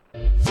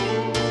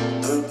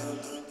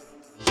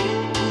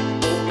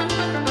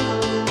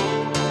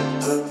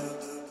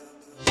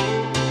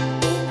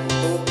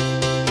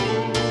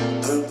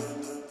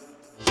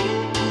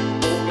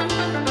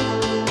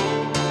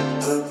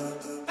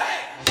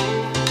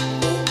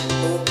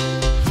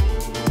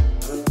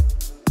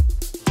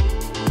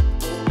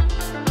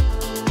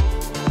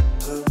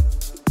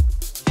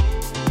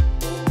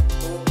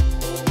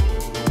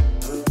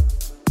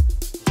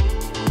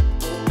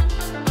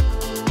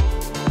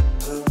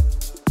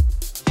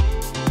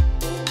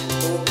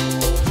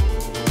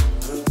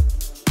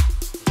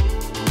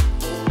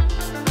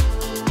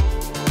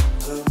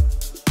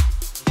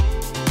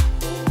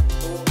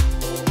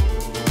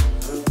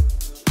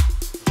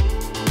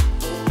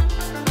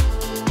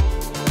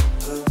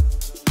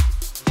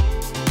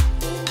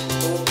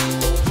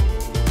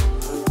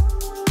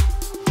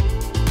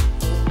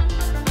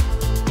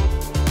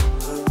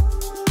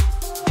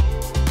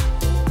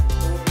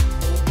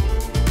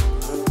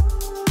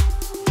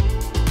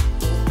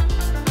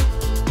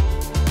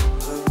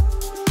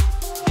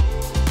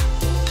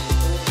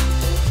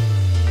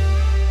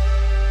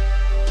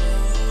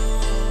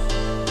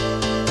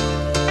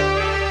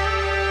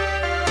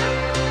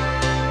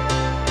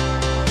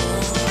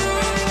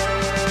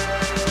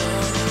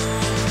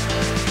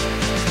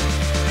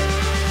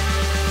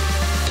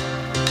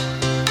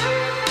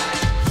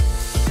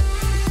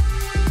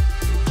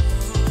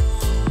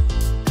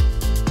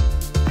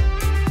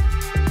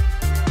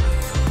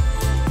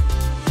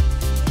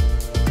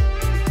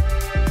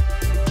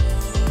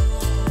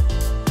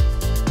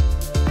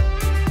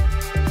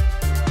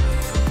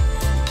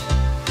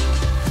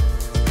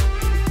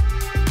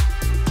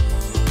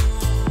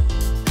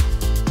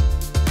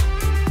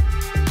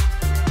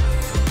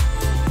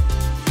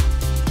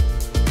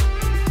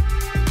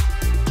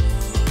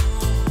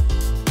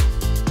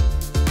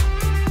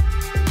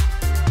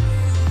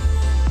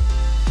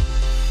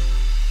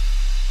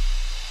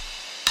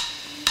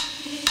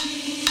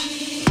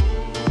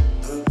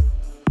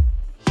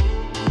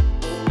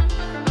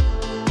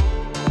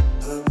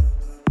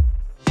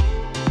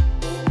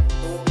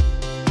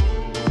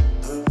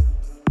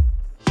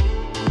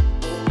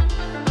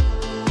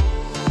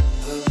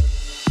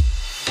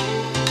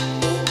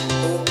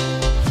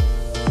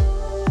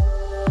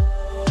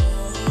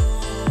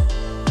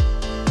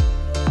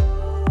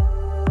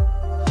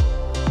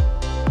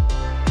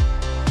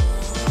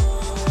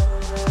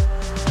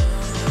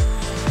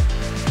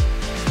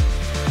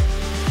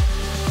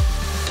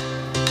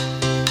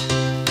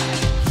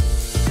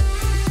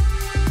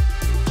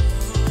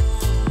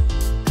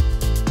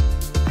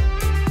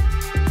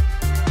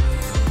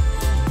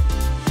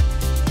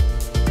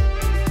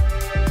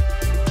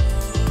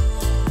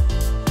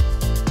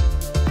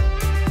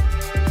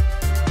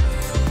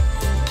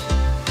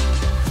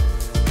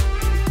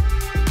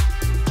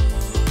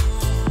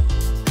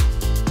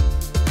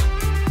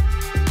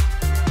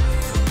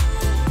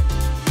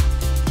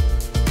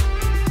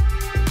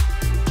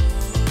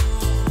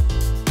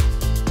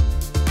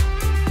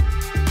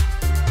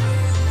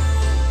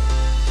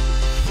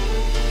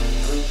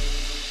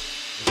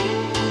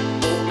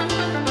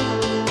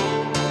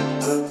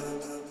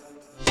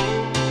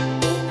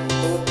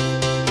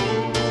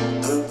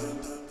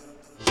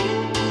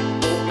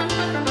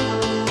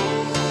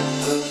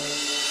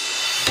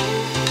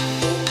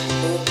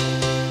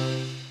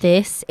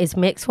 This is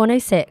Mix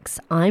 106.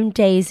 I'm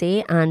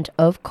Daisy, and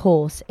of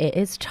course, it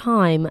is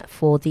time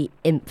for the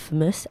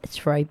infamous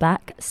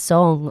throwback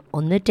song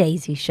on The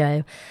Daisy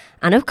Show.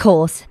 And of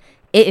course,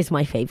 it is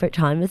my favourite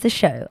time of the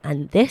show,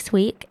 and this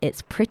week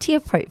it's pretty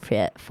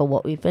appropriate for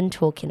what we've been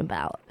talking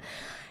about.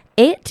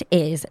 It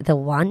is the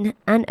one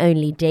and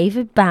only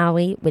David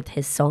Bowie with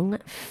his song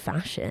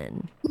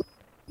Fashion.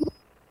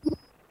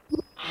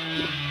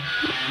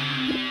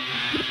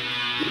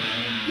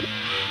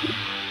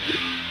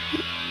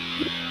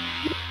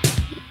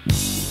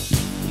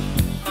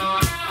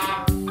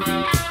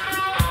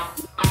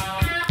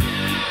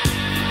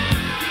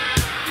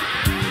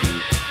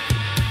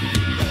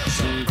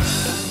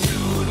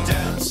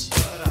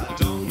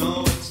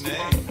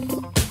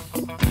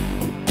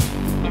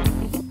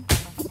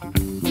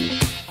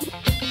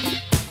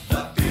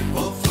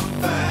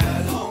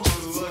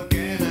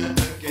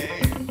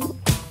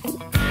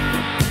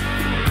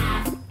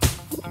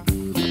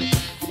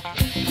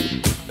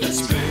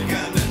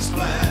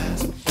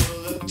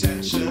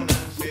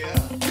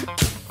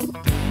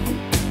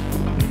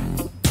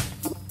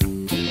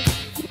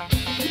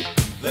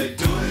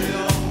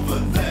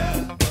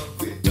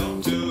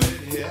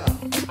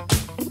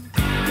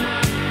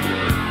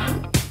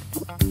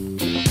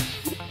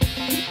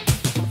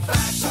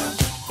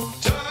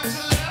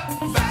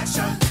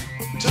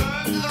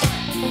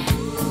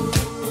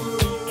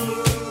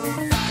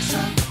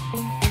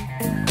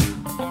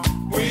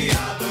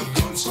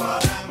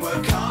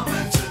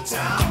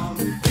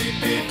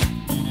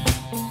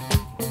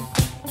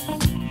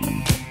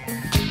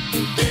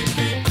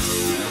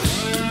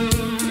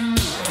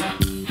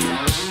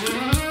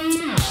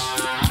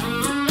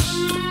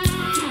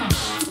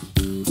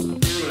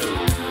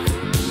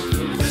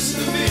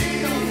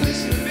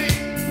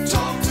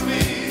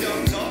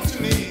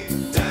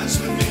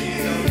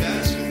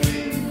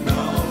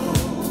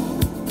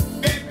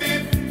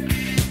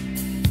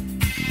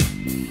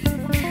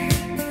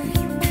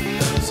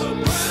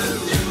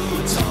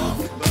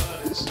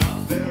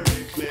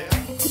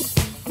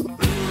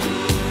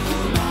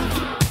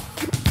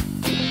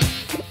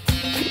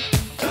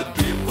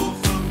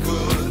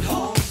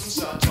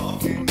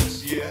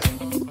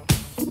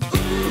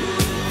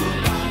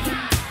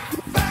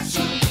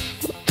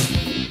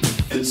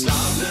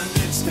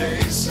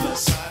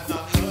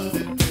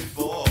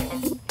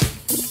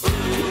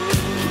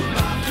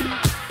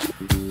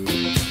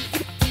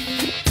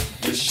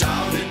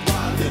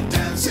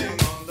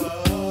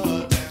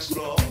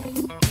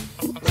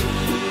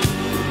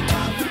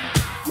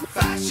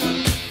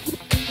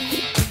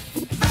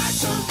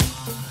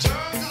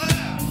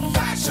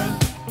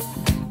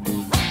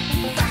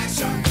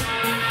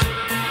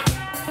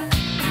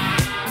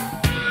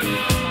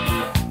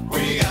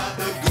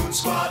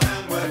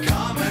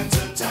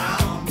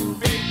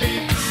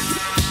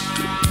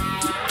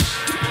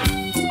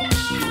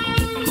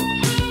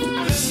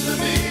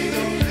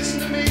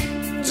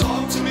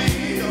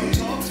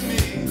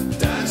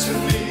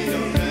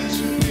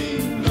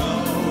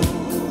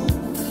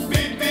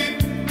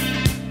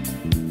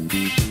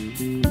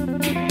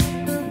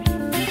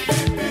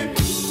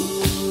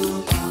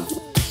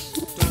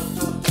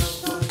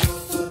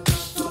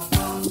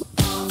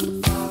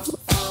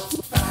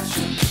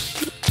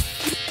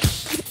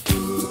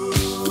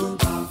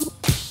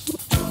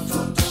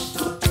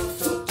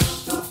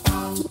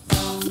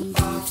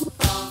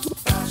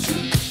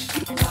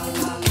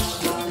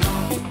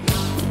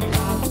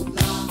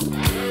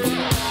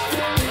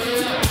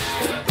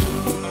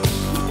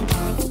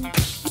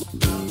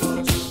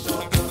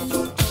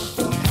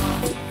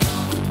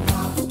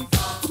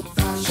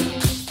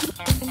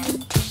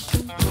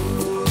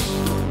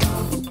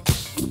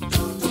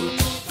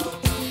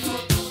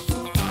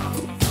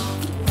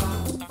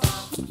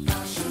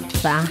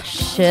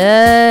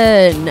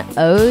 Fashion.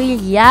 Oh,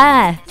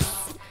 yes.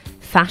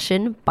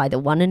 Fashion by the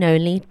one and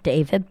only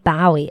David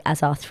Bowie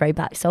as our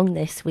throwback song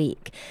this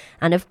week.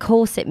 And of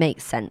course it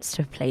makes sense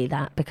to play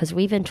that because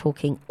we've been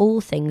talking all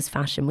things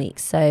Fashion Week.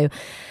 So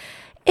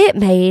it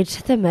made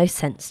the most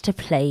sense to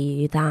play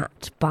you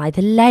that by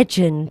the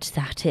legend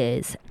that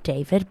is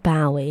David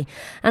Bowie.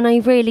 And I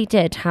really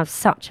did have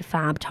such a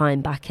fab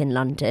time back in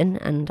London,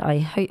 and I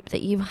hope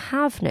that you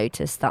have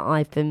noticed that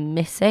I've been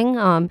missing.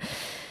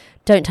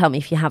 Don't tell me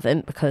if you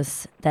haven't,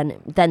 because then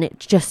it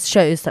just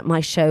shows that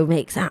my show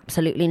makes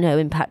absolutely no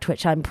impact,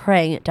 which I'm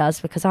praying it does,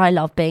 because I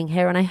love being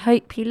here and I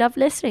hope you love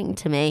listening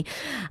to me.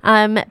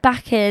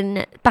 Back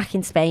in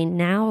Spain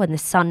now, and the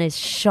sun is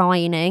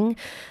shining.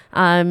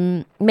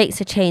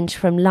 Makes a change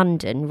from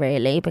London,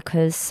 really,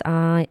 because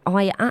I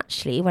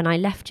actually, when I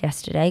left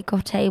yesterday,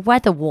 got a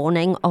weather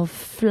warning of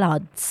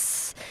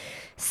floods.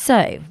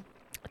 So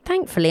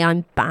thankfully,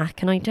 I'm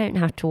back and I don't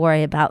have to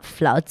worry about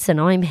floods,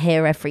 and I'm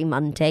here every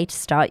Monday to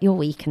start your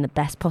week in the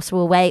best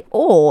possible way,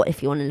 or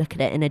if you want to look at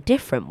it in a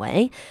different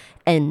way,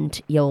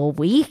 end your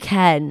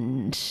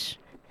weekend.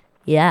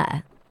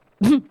 Yeah.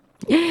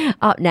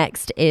 Up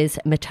next is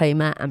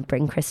Matoma and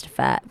Bryn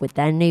Christopher with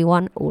their new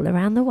one, All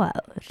Around the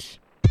World.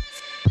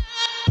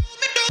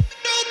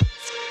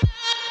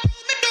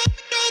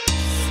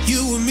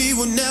 You and me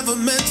were never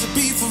meant to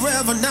be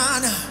forever,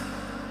 nah.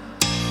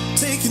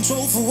 Take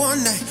control for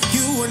one night.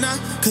 You and I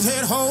could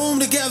head home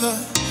together.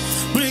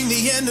 Bring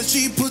the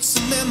energy, put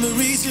some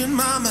memories in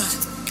my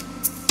mind.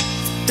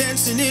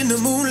 Dancing in the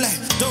moonlight,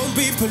 don't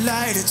be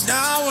polite, it's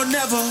now or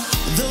never.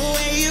 The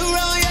way you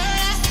roll your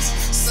eyes,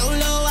 so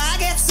low I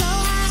get so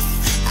high.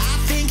 I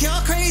think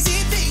you're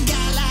crazy, think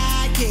I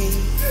like it.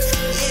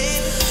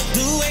 Yeah.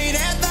 The way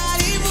that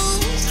body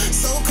moves,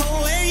 so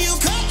cold when you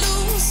cut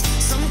loose.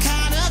 Some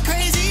kind of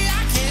crazy,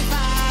 I can't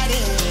fight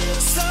it.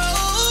 So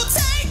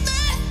take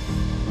me,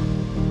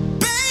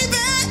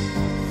 baby,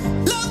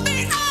 love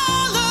me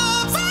all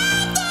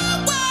around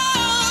the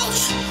world.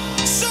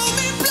 Show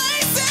me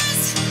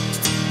places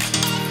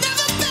I've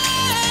never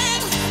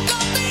been.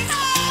 Love me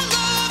all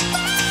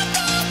around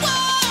the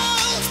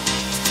world.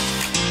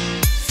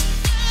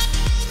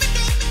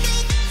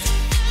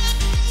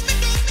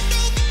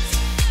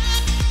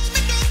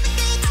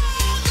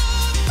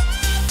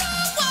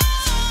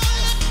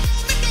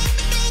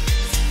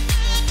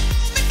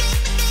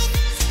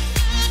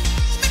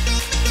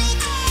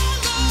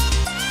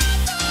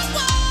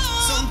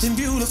 Something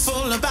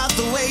beautiful about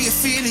the way you're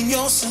feeling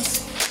yourself.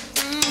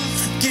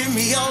 Give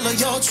me all of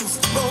your truth,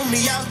 roll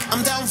me out,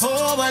 I'm down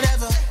for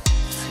whatever.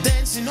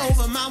 Dancing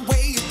over my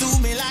way, you do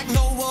me like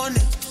no one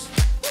else.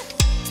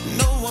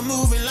 No one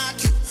moving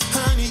like you,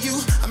 honey, you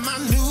are my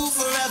new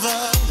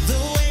forever. The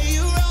way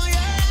you roll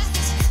your eyes,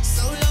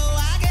 so low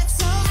I get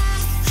so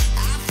high.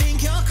 I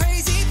think you're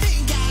crazy,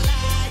 think I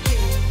like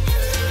it.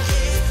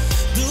 Yeah.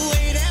 The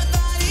way that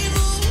body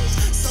moves,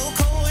 so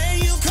cold when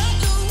you cut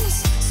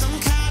loose. Some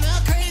kind of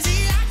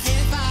crazy, I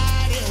can't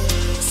fight it.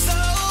 So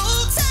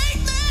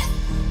take me,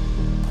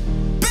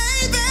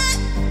 baby,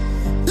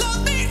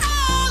 love me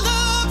all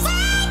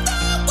around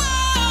the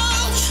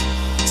world.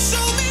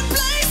 Show me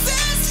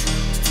places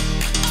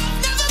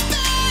I've never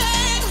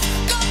been.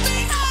 Love me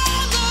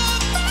all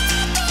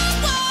around the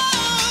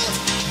world.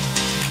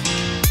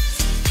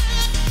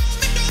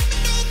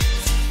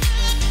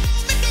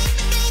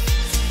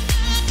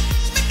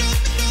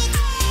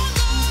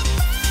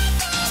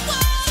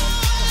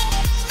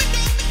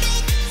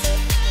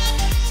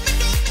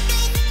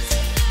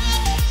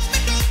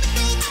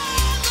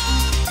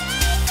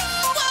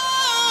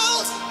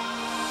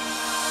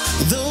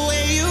 The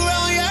way you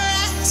roll your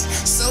eyes,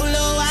 so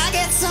low I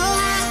get so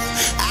high.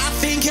 I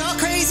think you're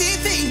crazy,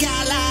 think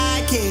I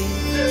like it.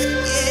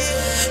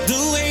 Yeah. The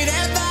way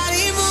that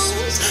body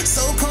moves,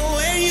 so cold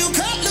when you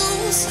cut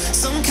loose.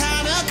 Some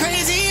kind of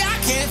crazy, I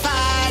can't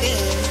fight it.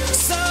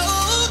 So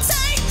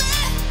take me,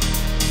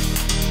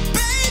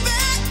 baby,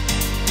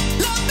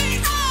 love me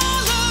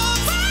all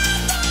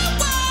around the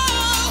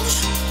world.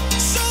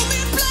 Show me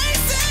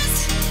places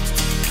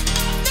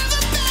I've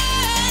never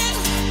been.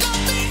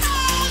 Love me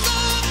all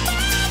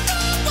around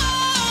the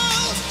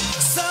world.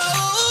 So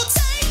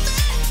take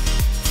me,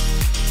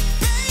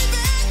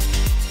 baby,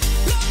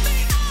 love me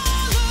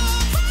all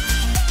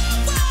around the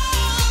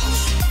world.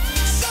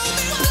 Show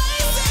me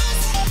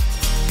places I've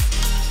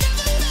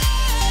never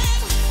been.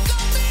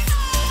 Love me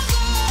all around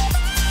the world.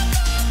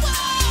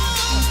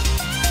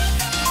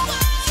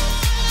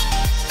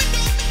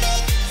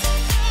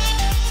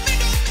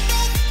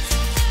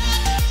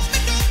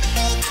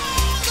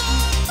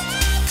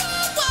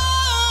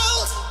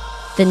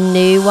 The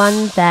new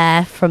one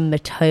there from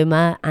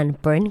Matoma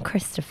and Bryn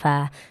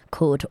Christopher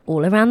called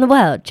All Around the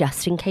World,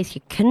 just in case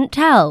you couldn't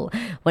tell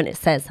when it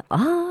says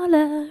All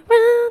Around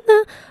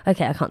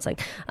Okay, I can't sing.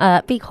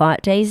 Be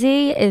Quiet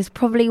Daisy is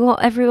probably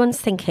what everyone's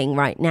thinking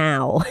right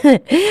now.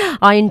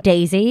 I'm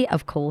Daisy,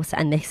 of course,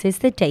 and this is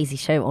the Daisy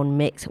Show on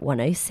Mix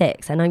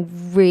 106. And I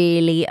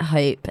really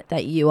hope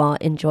that you are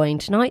enjoying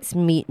tonight's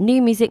New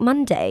Music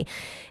Monday.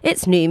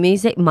 It's New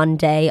Music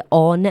Monday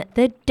on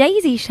the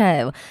Daisy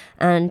Show.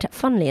 And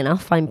funnily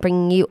enough, I'm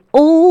bringing you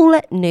all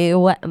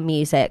new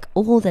music,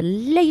 all the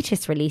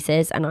latest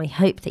releases, and I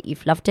hope that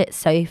you've loved it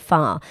so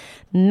far.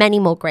 Many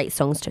more great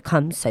songs to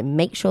come, so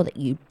make sure that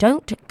you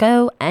don't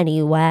go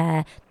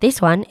anywhere. This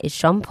one is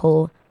Sean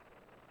Paul.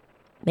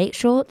 Make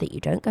sure that you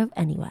don't go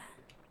anywhere.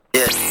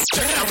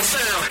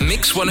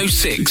 Mix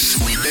 106.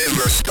 We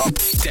never stop.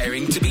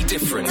 Daring to be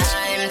different.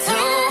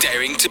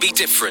 Daring to be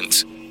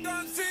different.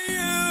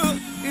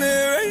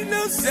 There ain't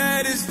no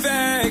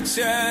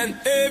satisfaction.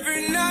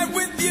 Every night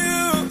with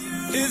you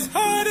is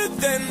harder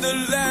than the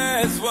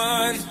last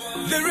one.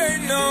 There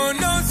ain't no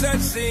such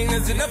thing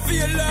as enough of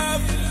your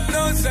love.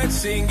 No such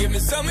thing, give me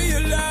some of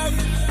your love.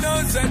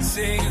 No such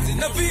thing as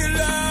enough of your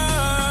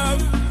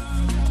love.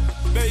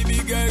 Baby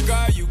girl,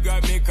 cause you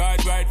got me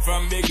caught right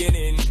from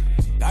beginning.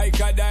 Like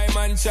a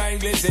diamond shine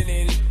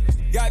glistening.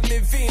 Got me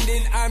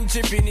feeling I'm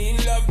tripping in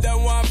love.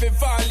 Don't want me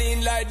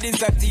falling like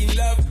this a teen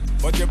love.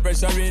 But your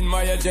pressure in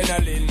my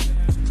adrenaline.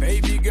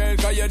 Baby girl,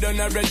 cause you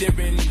done already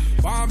win.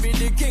 Want me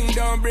the king,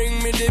 don't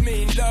bring me the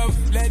mean love.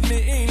 Let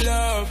me in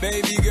love.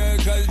 Baby girl,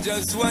 cause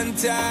just one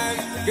time.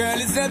 Girl,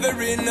 it's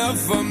never enough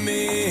for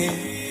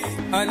me.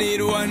 I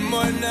need one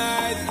more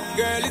night.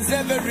 Girl, it's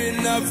never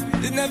enough.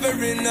 It's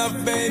never enough,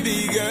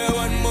 baby girl.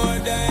 One more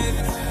night.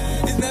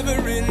 It's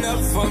never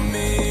enough for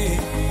me.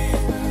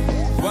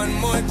 One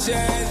more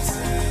chance.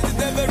 It's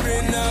never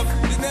enough.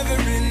 It's never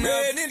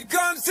enough. When it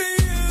comes to you,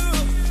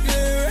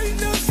 there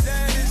ain't no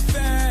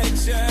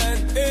satisfaction.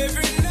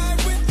 Every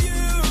night with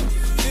you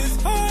is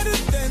harder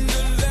than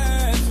the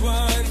last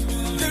one.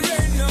 There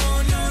ain't no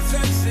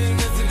such thing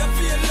as enough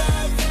of your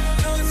love.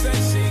 No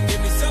such thing,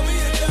 give me some of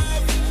your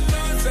love.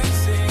 No such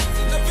thing as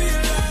enough of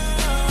your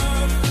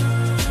love.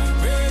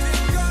 When it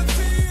comes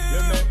to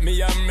you make me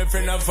and my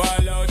friend a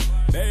fall out.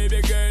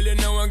 Baby girl, you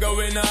know I'm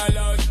going all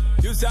out.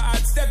 You say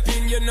I'd step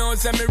in, you know,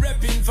 say me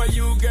repping for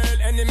you, girl.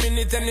 Any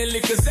minute, any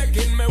little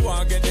second, me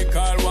want get the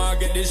call, want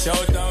get the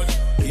shout out.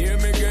 Hear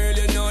me, girl,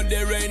 you know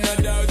there ain't no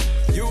doubt.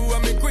 You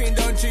and me queen,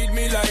 don't treat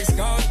me like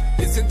scout.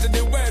 Listen to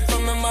the word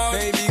from my mouth.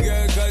 Baby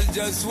girl, cause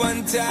just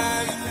one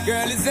time,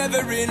 girl, it's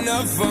never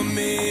enough for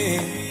me.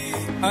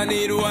 I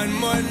need one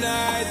more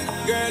night.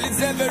 Girl, it's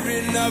never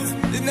enough.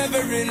 It's never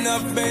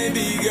enough,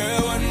 baby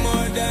girl. One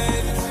more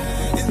night.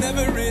 It's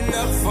never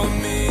enough for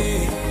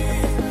me.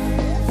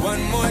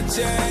 One more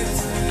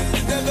chance.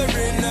 It's never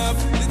enough.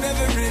 It's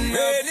never enough.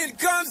 When it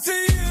comes to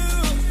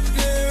you,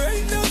 there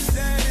ain't no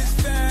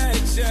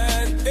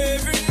satisfaction.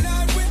 Every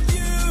night with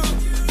you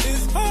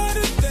is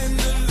harder than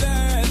the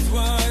last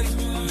one.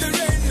 There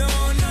ain't no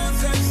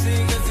such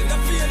thing as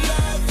enough of your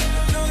love.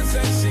 No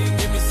such thing.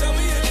 Give me some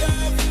of your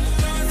love.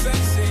 No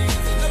such thing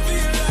as enough of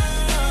your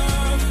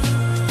love.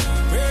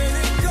 When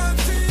it comes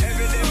to you,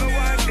 every day me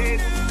want it,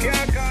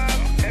 can't come.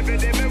 Every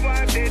day me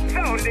want it,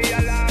 sound the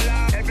alarm.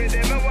 Every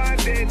day me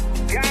want it,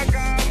 can't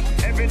come.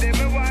 Every day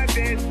me want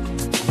it.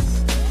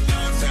 No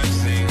such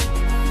thing.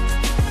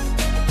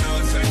 No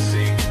such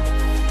thing.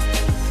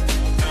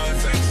 No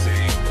such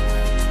thing.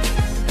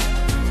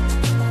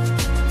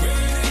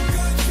 When it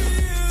comes to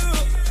you,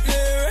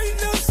 there ain't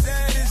no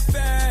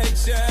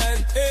satisfaction.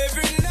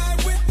 Every night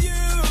with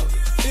you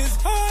is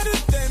harder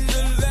than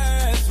the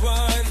last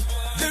one.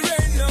 There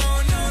ain't no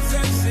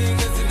such thing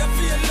as enough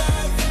of your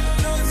love.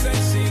 No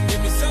such thing,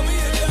 give me some of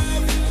your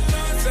love.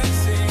 No such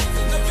thing as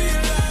enough of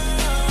your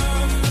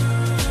love.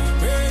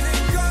 When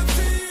it comes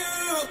to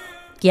you.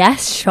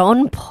 Yes,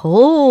 Sean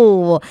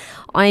Paul.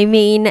 I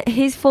mean,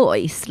 his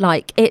voice,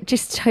 like, it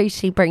just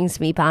totally brings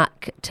me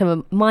back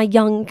to my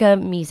younger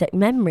music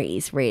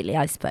memories, really,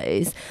 I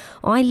suppose.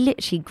 I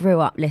literally grew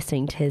up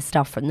listening to his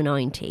stuff from the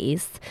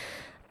 90s.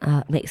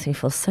 Makes me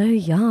feel so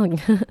young.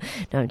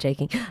 No, I'm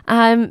joking.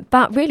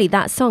 But really,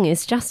 that song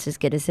is just as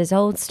good as his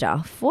old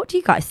stuff. What do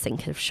you guys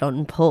think of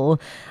Sean Paul?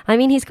 I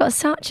mean, he's got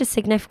such a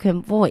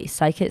significant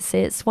voice. Like,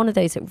 it's one of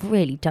those that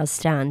really does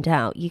stand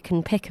out. You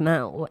can pick him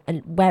out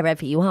and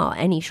wherever you are.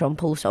 Any Sean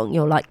Paul song,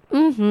 you're like,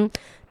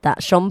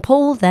 that's Sean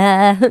Paul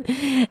there.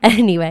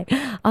 Anyway,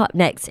 up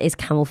next is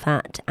Camel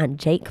Fat and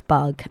Jake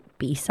Bugg,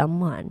 Be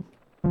Someone.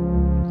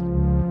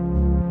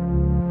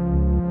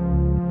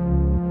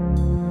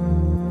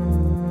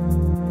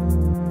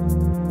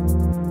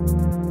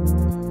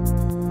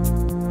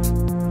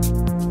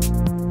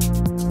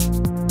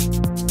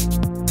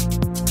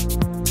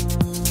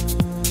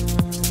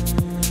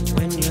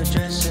 When you're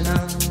dressing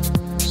up,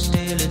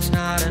 still it's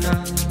not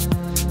enough.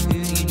 Who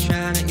you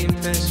trying to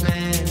impress,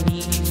 man?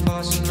 Need you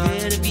for some love.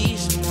 Try to be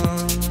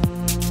someone.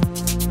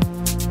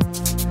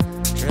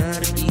 Try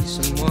to be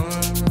someone.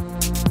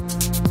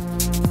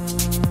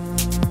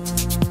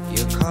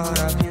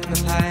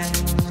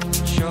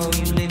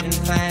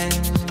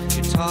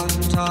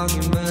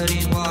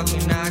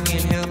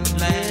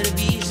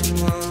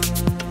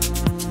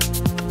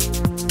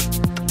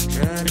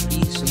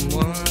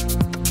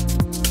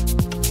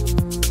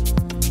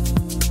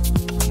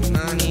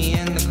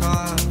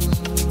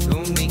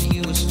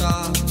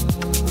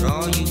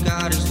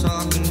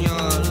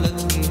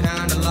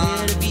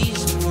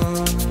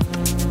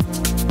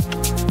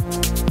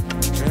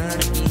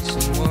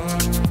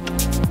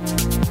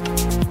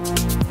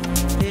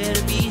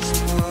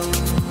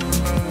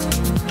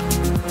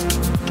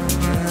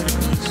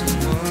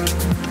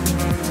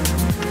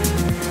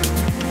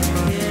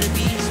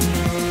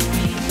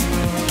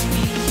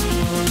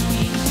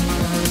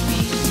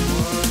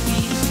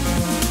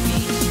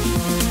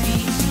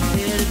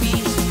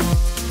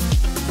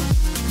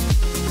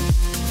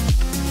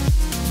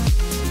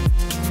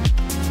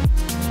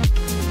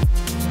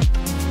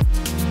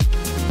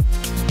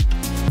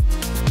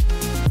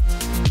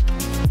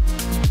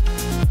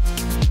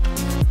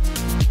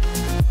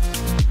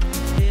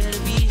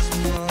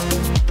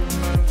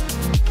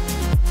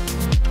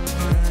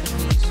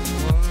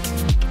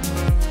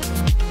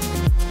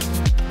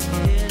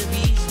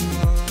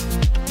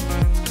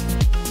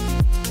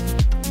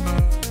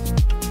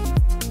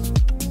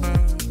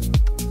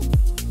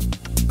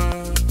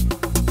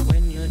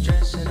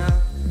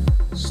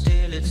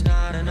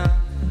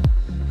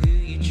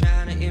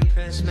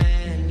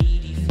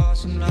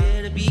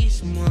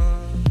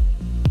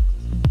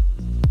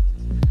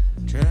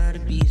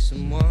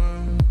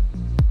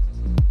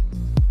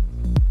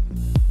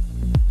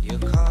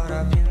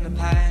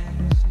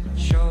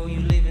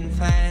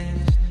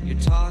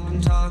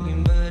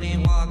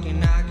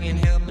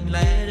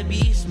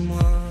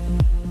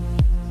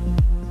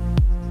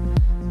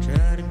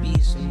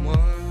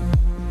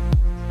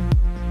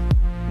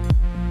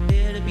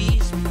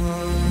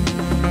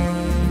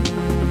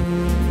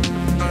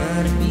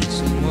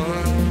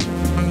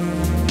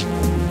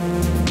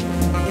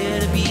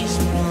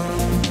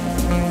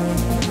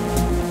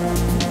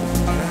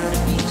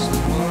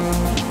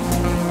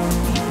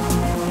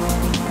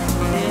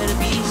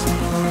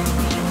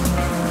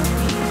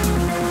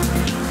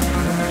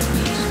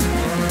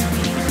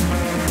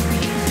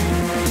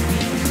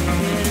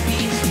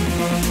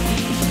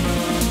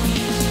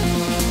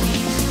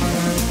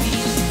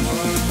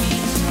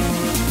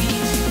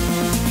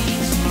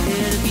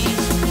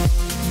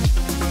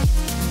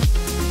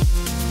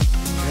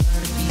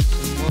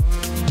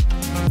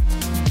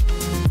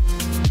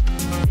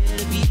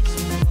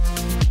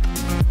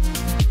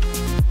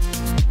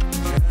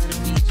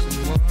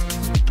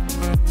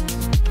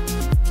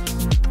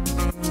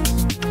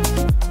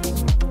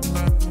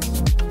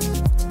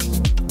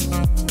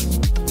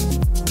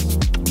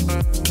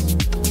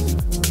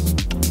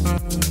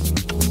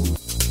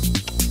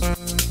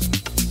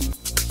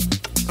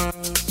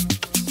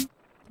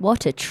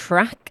 What a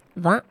track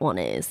that one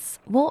is.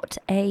 What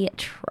a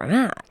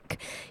track.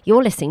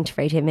 You're listening to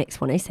Radio Mix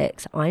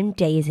 106. I'm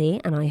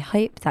Daisy, and I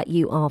hope that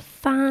you are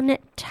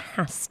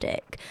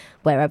fantastic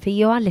wherever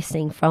you are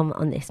listening from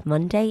on this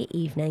Monday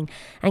evening.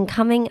 And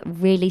coming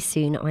really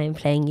soon, I am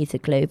playing you the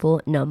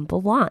global number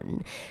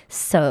one.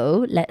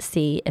 So let's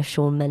see if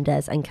Shawn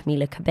Mendes and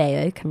Camila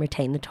Cabello can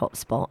retain the top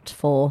spot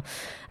for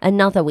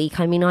another week.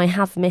 I mean, I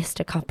have missed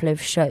a couple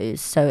of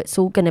shows, so it's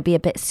all going to be a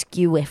bit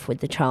skew-iff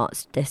with the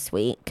charts this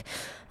week.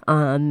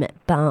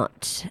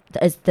 But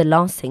as the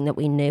last thing that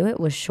we knew, it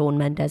was Shawn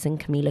Mendes and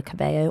Camila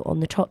Cabello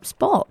on the top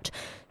spot.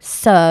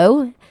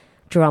 So,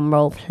 drum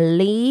roll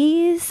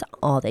please.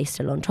 Are they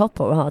still on top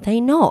or are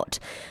they not?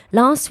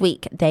 Last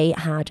week they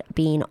had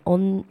been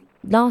on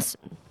the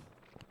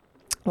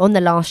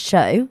last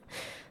show.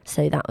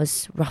 So that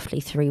was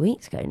roughly 3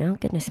 weeks ago now,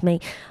 goodness me.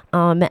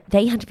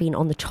 They had been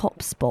on the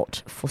top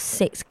spot for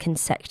 6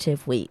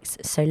 consecutive weeks.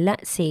 So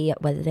let's see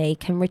whether they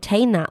can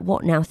retain that.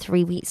 What now,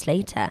 3 weeks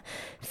later?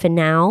 For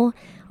now,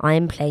 I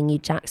am playing you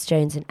Jax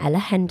Jones and Ella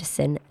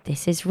Henderson.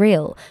 This is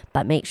real.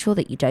 But make sure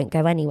that you don't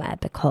go anywhere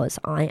because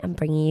I am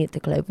bringing you the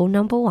global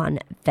number one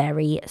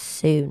very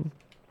soon.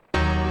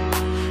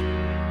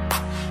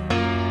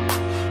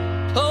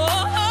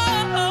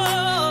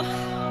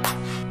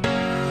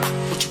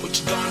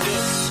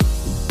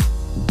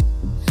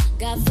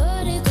 Got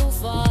vertigo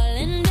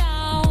falling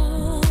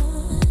down,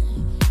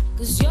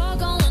 'cause you're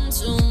going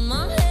to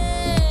my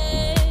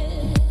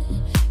head.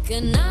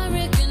 Can I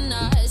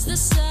recognize the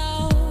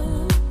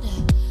sound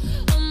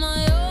of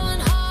my own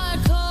heart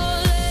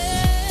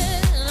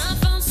calling? And I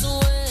found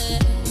somewhere,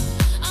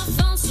 I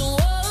found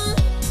someone,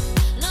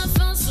 and I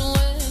found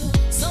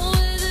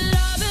somewhere that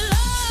I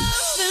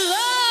belong,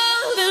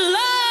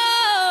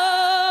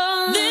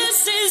 belong.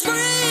 This is real.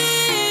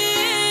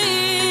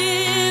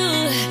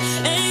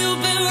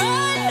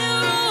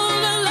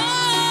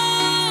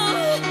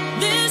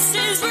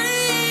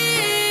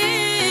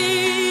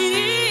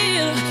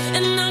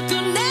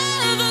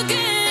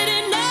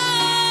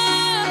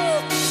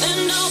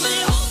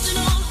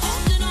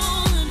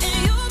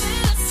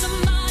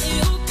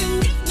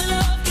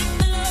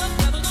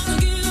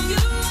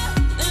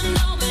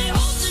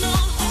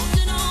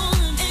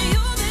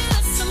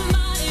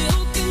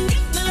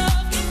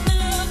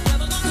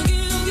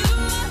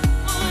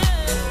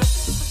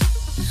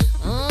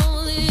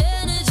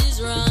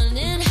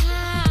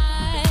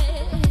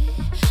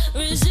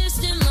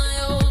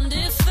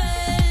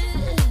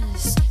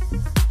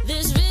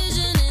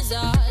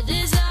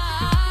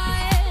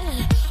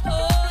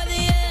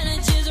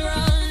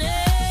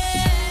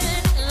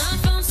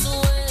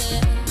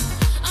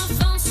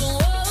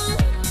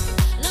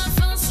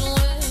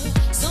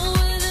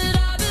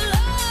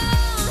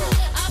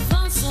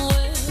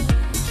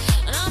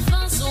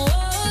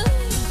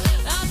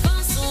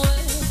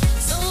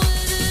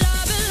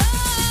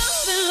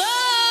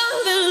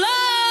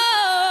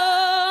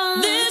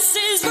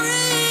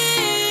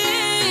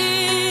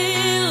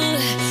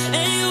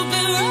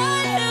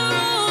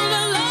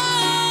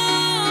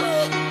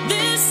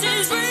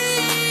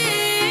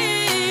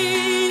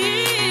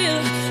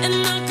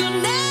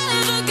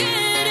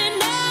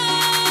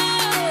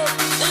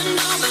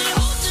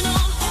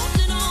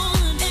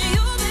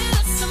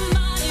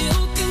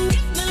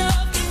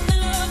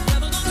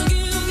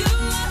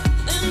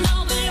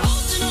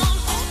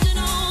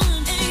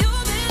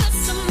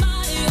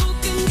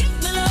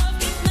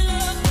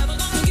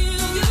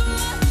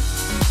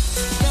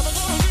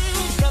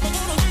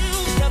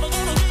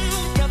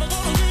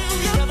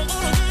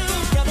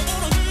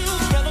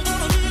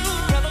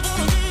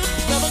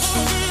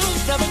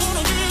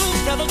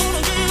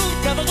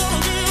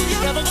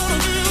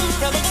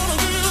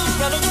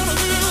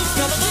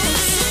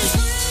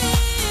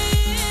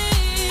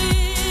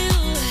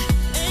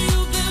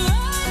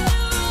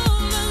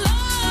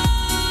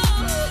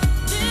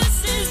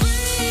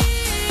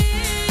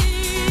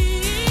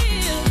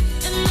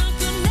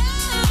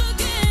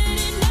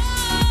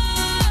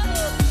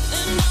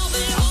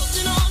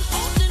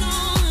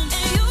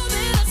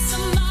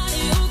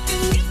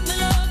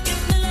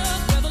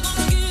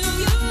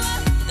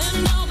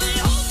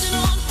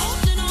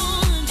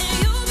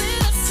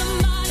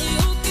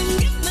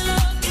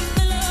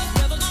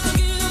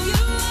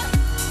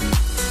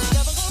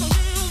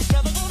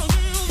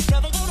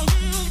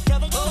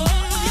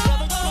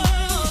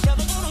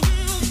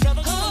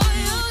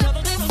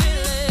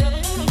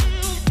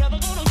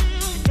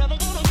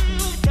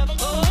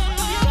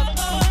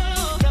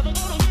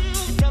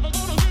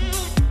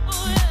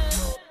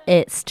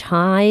 It's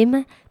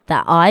time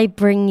that I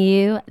bring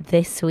you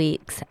this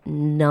week's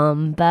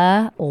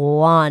number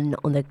one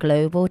on the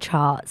global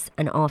charts.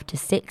 And after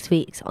 6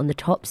 weeks on the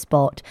top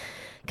spot,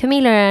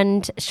 Camila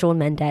and Shawn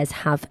Mendes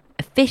have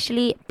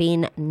officially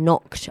been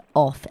knocked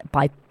off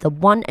by the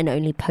one and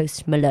only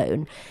Post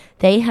Malone.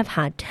 They have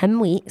had 10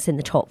 weeks in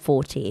the top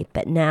 40,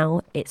 but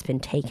now it's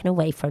been taken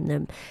away from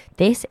them.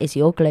 This is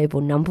your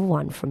global number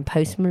one from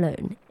Post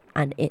Malone,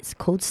 and it's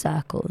called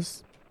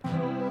Circles.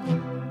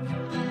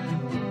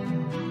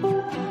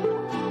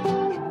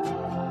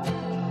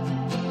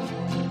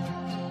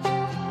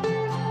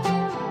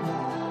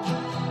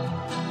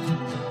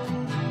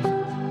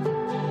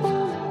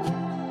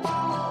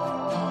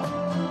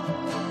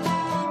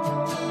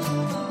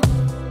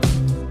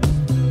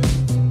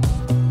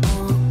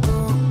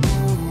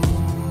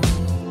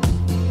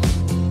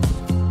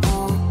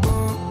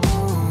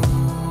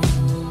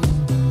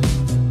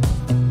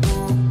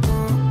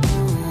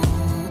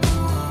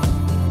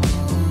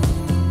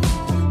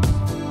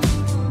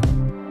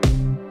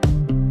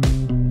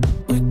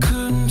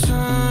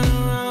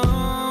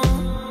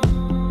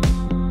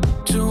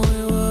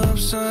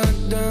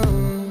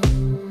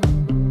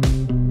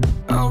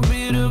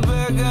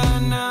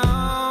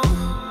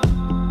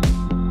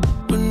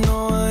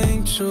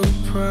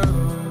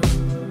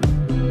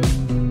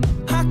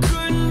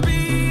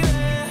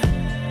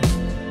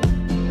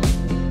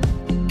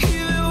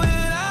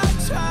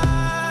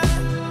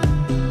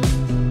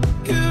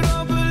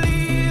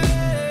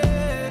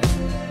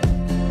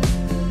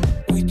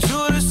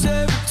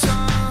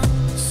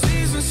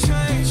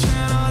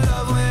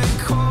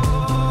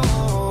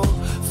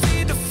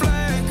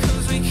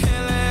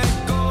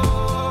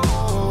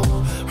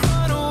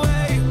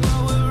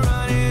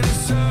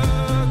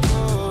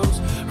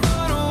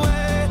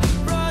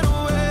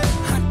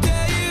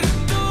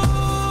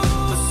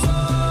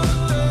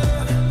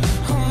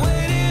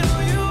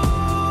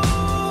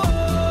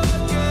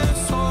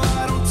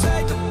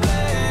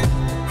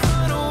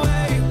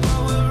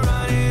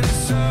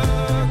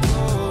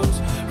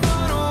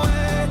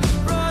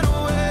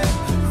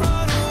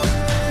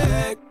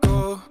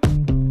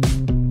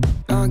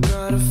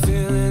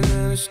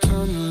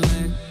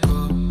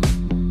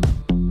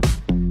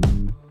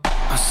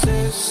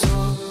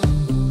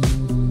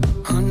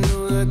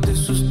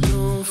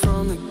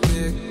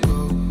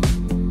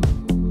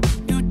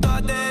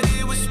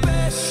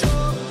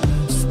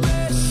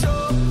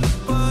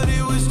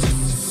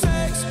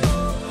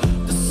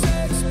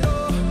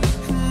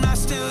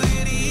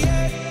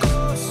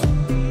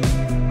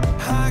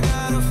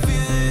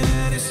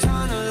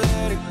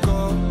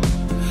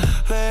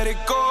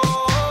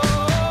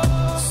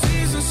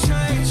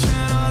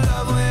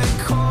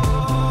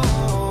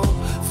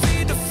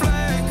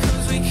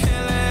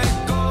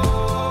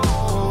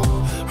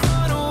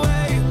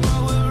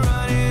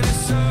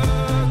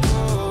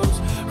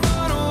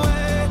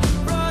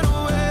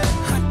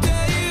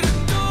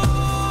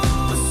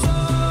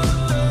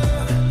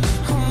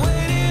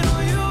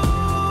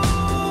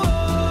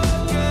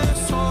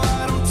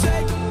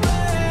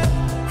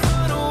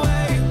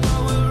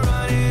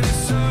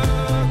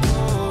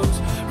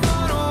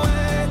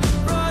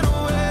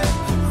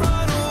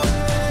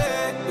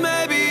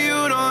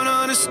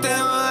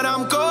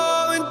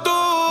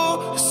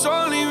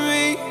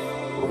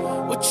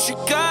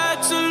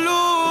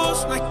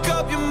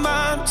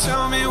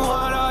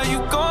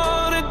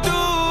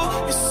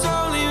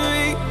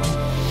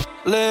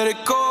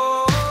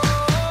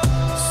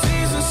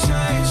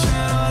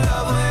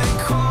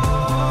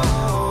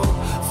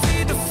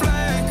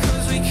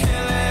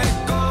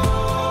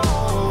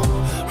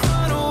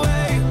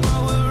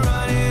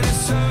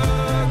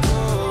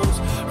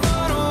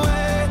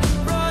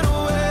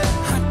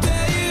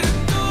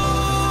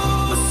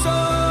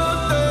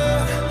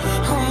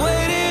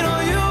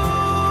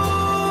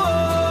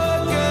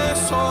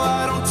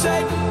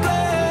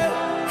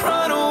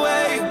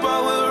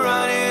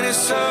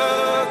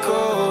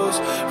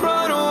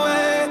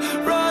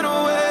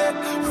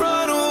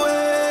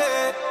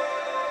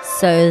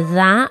 So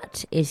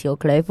that is your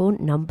global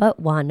number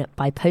one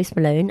by Post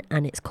Malone,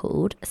 and it's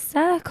called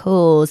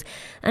Circles.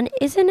 And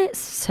isn't it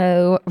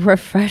so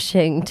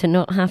refreshing to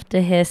not have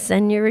to hear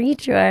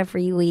Senorita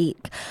every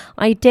week?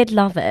 I did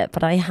love it,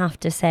 but I have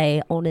to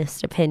say,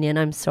 honest opinion,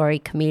 I'm sorry,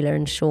 Camila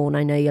and Sean,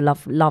 I know you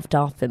loved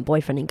Up and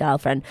Boyfriend and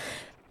Girlfriend,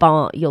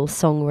 but your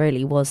song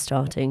really was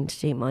starting to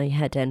do my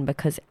head in,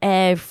 because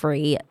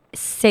every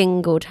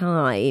single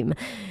time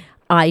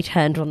I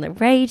turned on the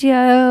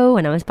radio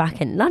when I was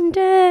back in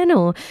London,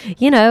 or,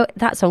 you know,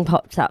 that song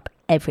popped up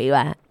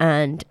everywhere.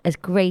 And as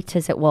great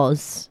as it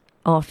was,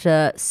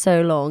 after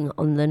so long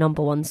on the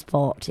number one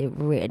spot, it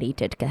really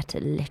did get a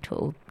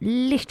little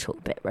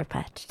bit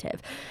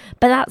repetitive.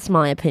 But that's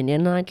my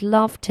opinion. I'd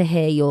love to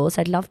hear yours.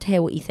 I'd love to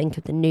hear what you think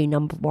of the new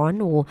number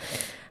one, or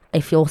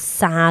if you're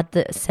sad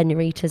that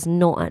Senorita's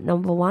not at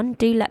number one,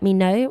 do let me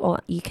know, or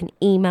you can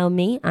email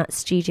me at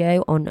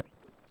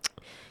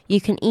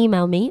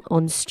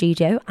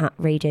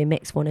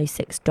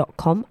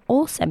studio@radiomix106.com,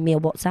 or send me a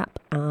WhatsApp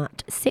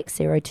at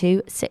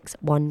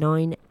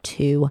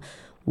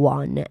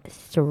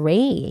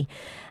 602-619-213.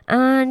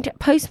 And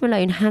Post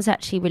Malone has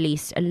actually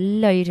released a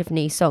load of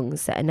new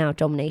songs that are now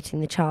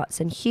dominating the charts,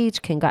 and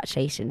huge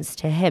congratulations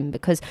to him,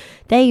 because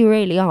they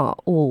really are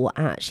all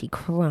actually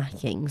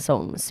cracking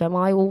songs. So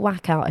I will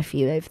whack out a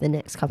few over the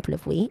next couple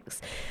of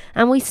weeks,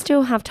 and we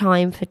still have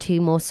time for 2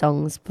 more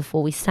songs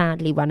before we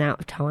sadly run out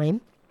of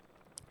time.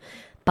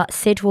 But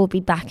Sid will be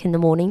back in the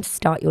morning to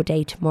start your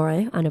day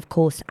tomorrow, and of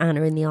course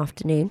Anna in the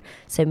afternoon.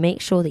 So make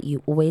sure that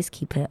you always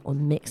keep it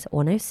on Mix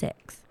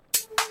 106.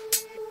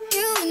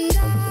 You and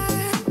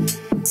I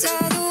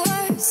saw the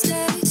worst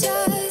of each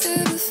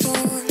other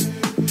before,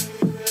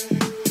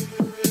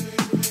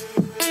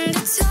 and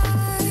it's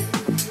hard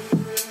to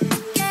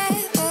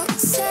get what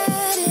was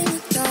said in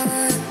the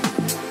dark.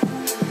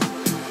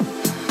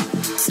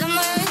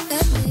 Somewhere in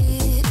the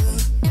middle,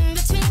 in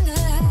between the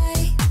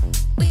light,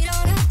 we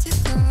don't have to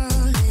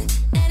call it,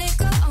 and it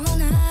go all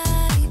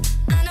night.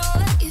 I know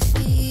what you're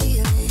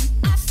feeling,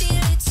 I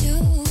feel it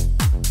too.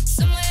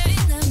 Somewhere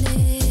in the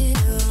middle.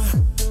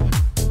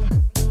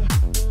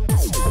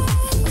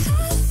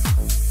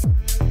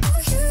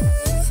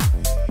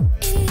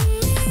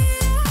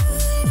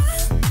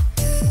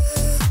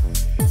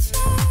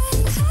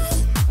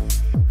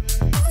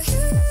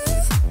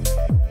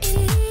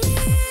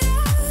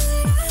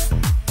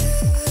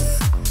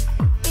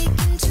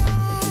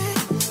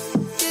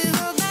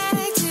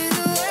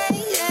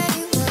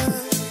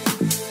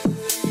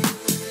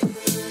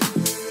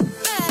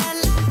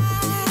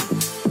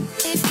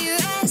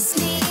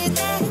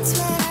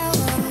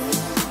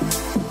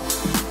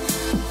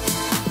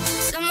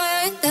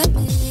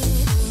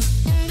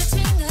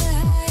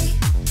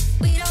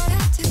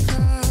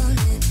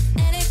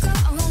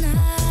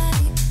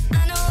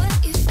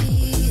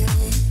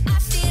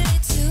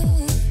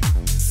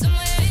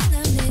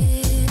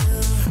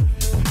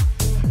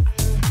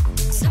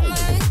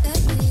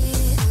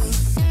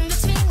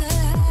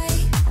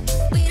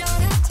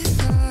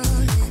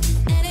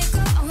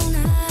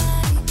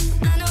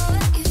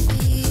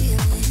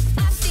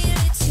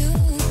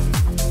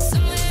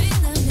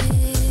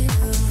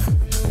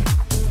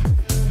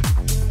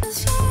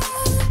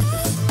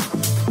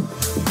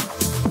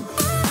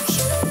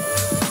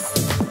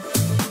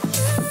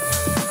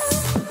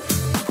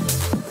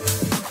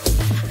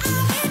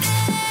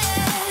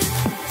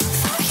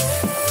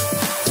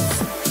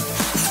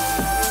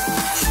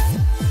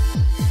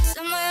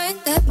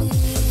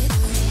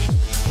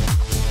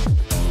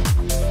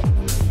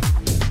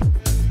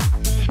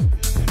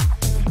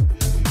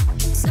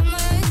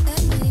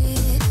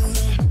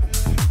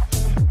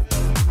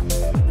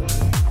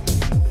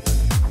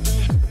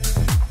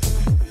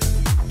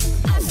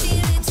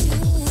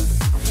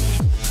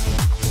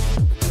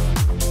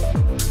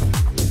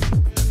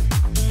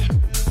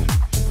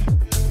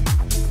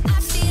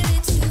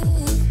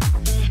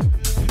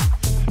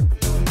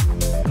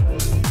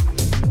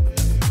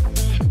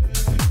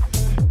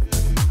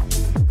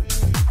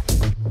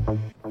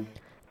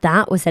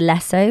 That was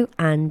Alesso,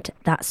 and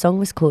that song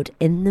was called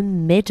In the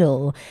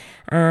Middle.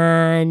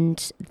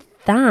 And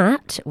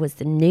that was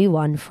the new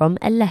one from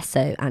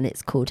Alesso, and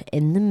it's called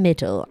In the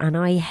Middle. And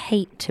I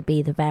hate to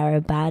be the bearer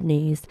of bad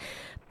news,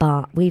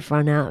 but we've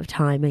run out of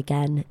time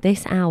again.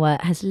 This hour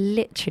has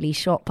literally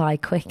shot by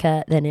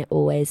quicker than it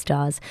always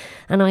does.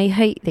 And I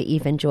hope that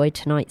you've enjoyed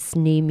tonight's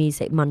New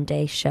Music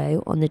Monday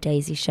show on The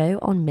Daisy Show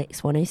on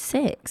Mix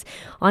 106.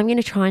 I'm going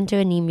to try and do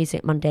a New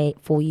Music Monday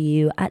for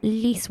you at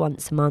least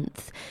once a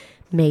month,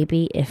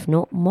 maybe if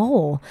not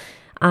more.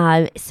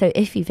 So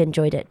if you've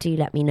enjoyed it, do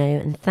let me know,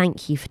 and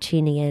thank you for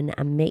tuning in,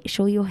 and make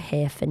sure you're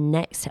here for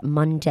next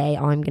Monday.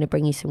 I'm going to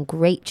bring you some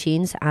great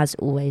tunes as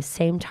always,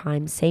 same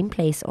time, same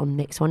place on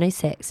Mix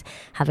 106.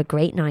 Have a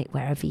great night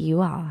wherever you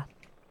are.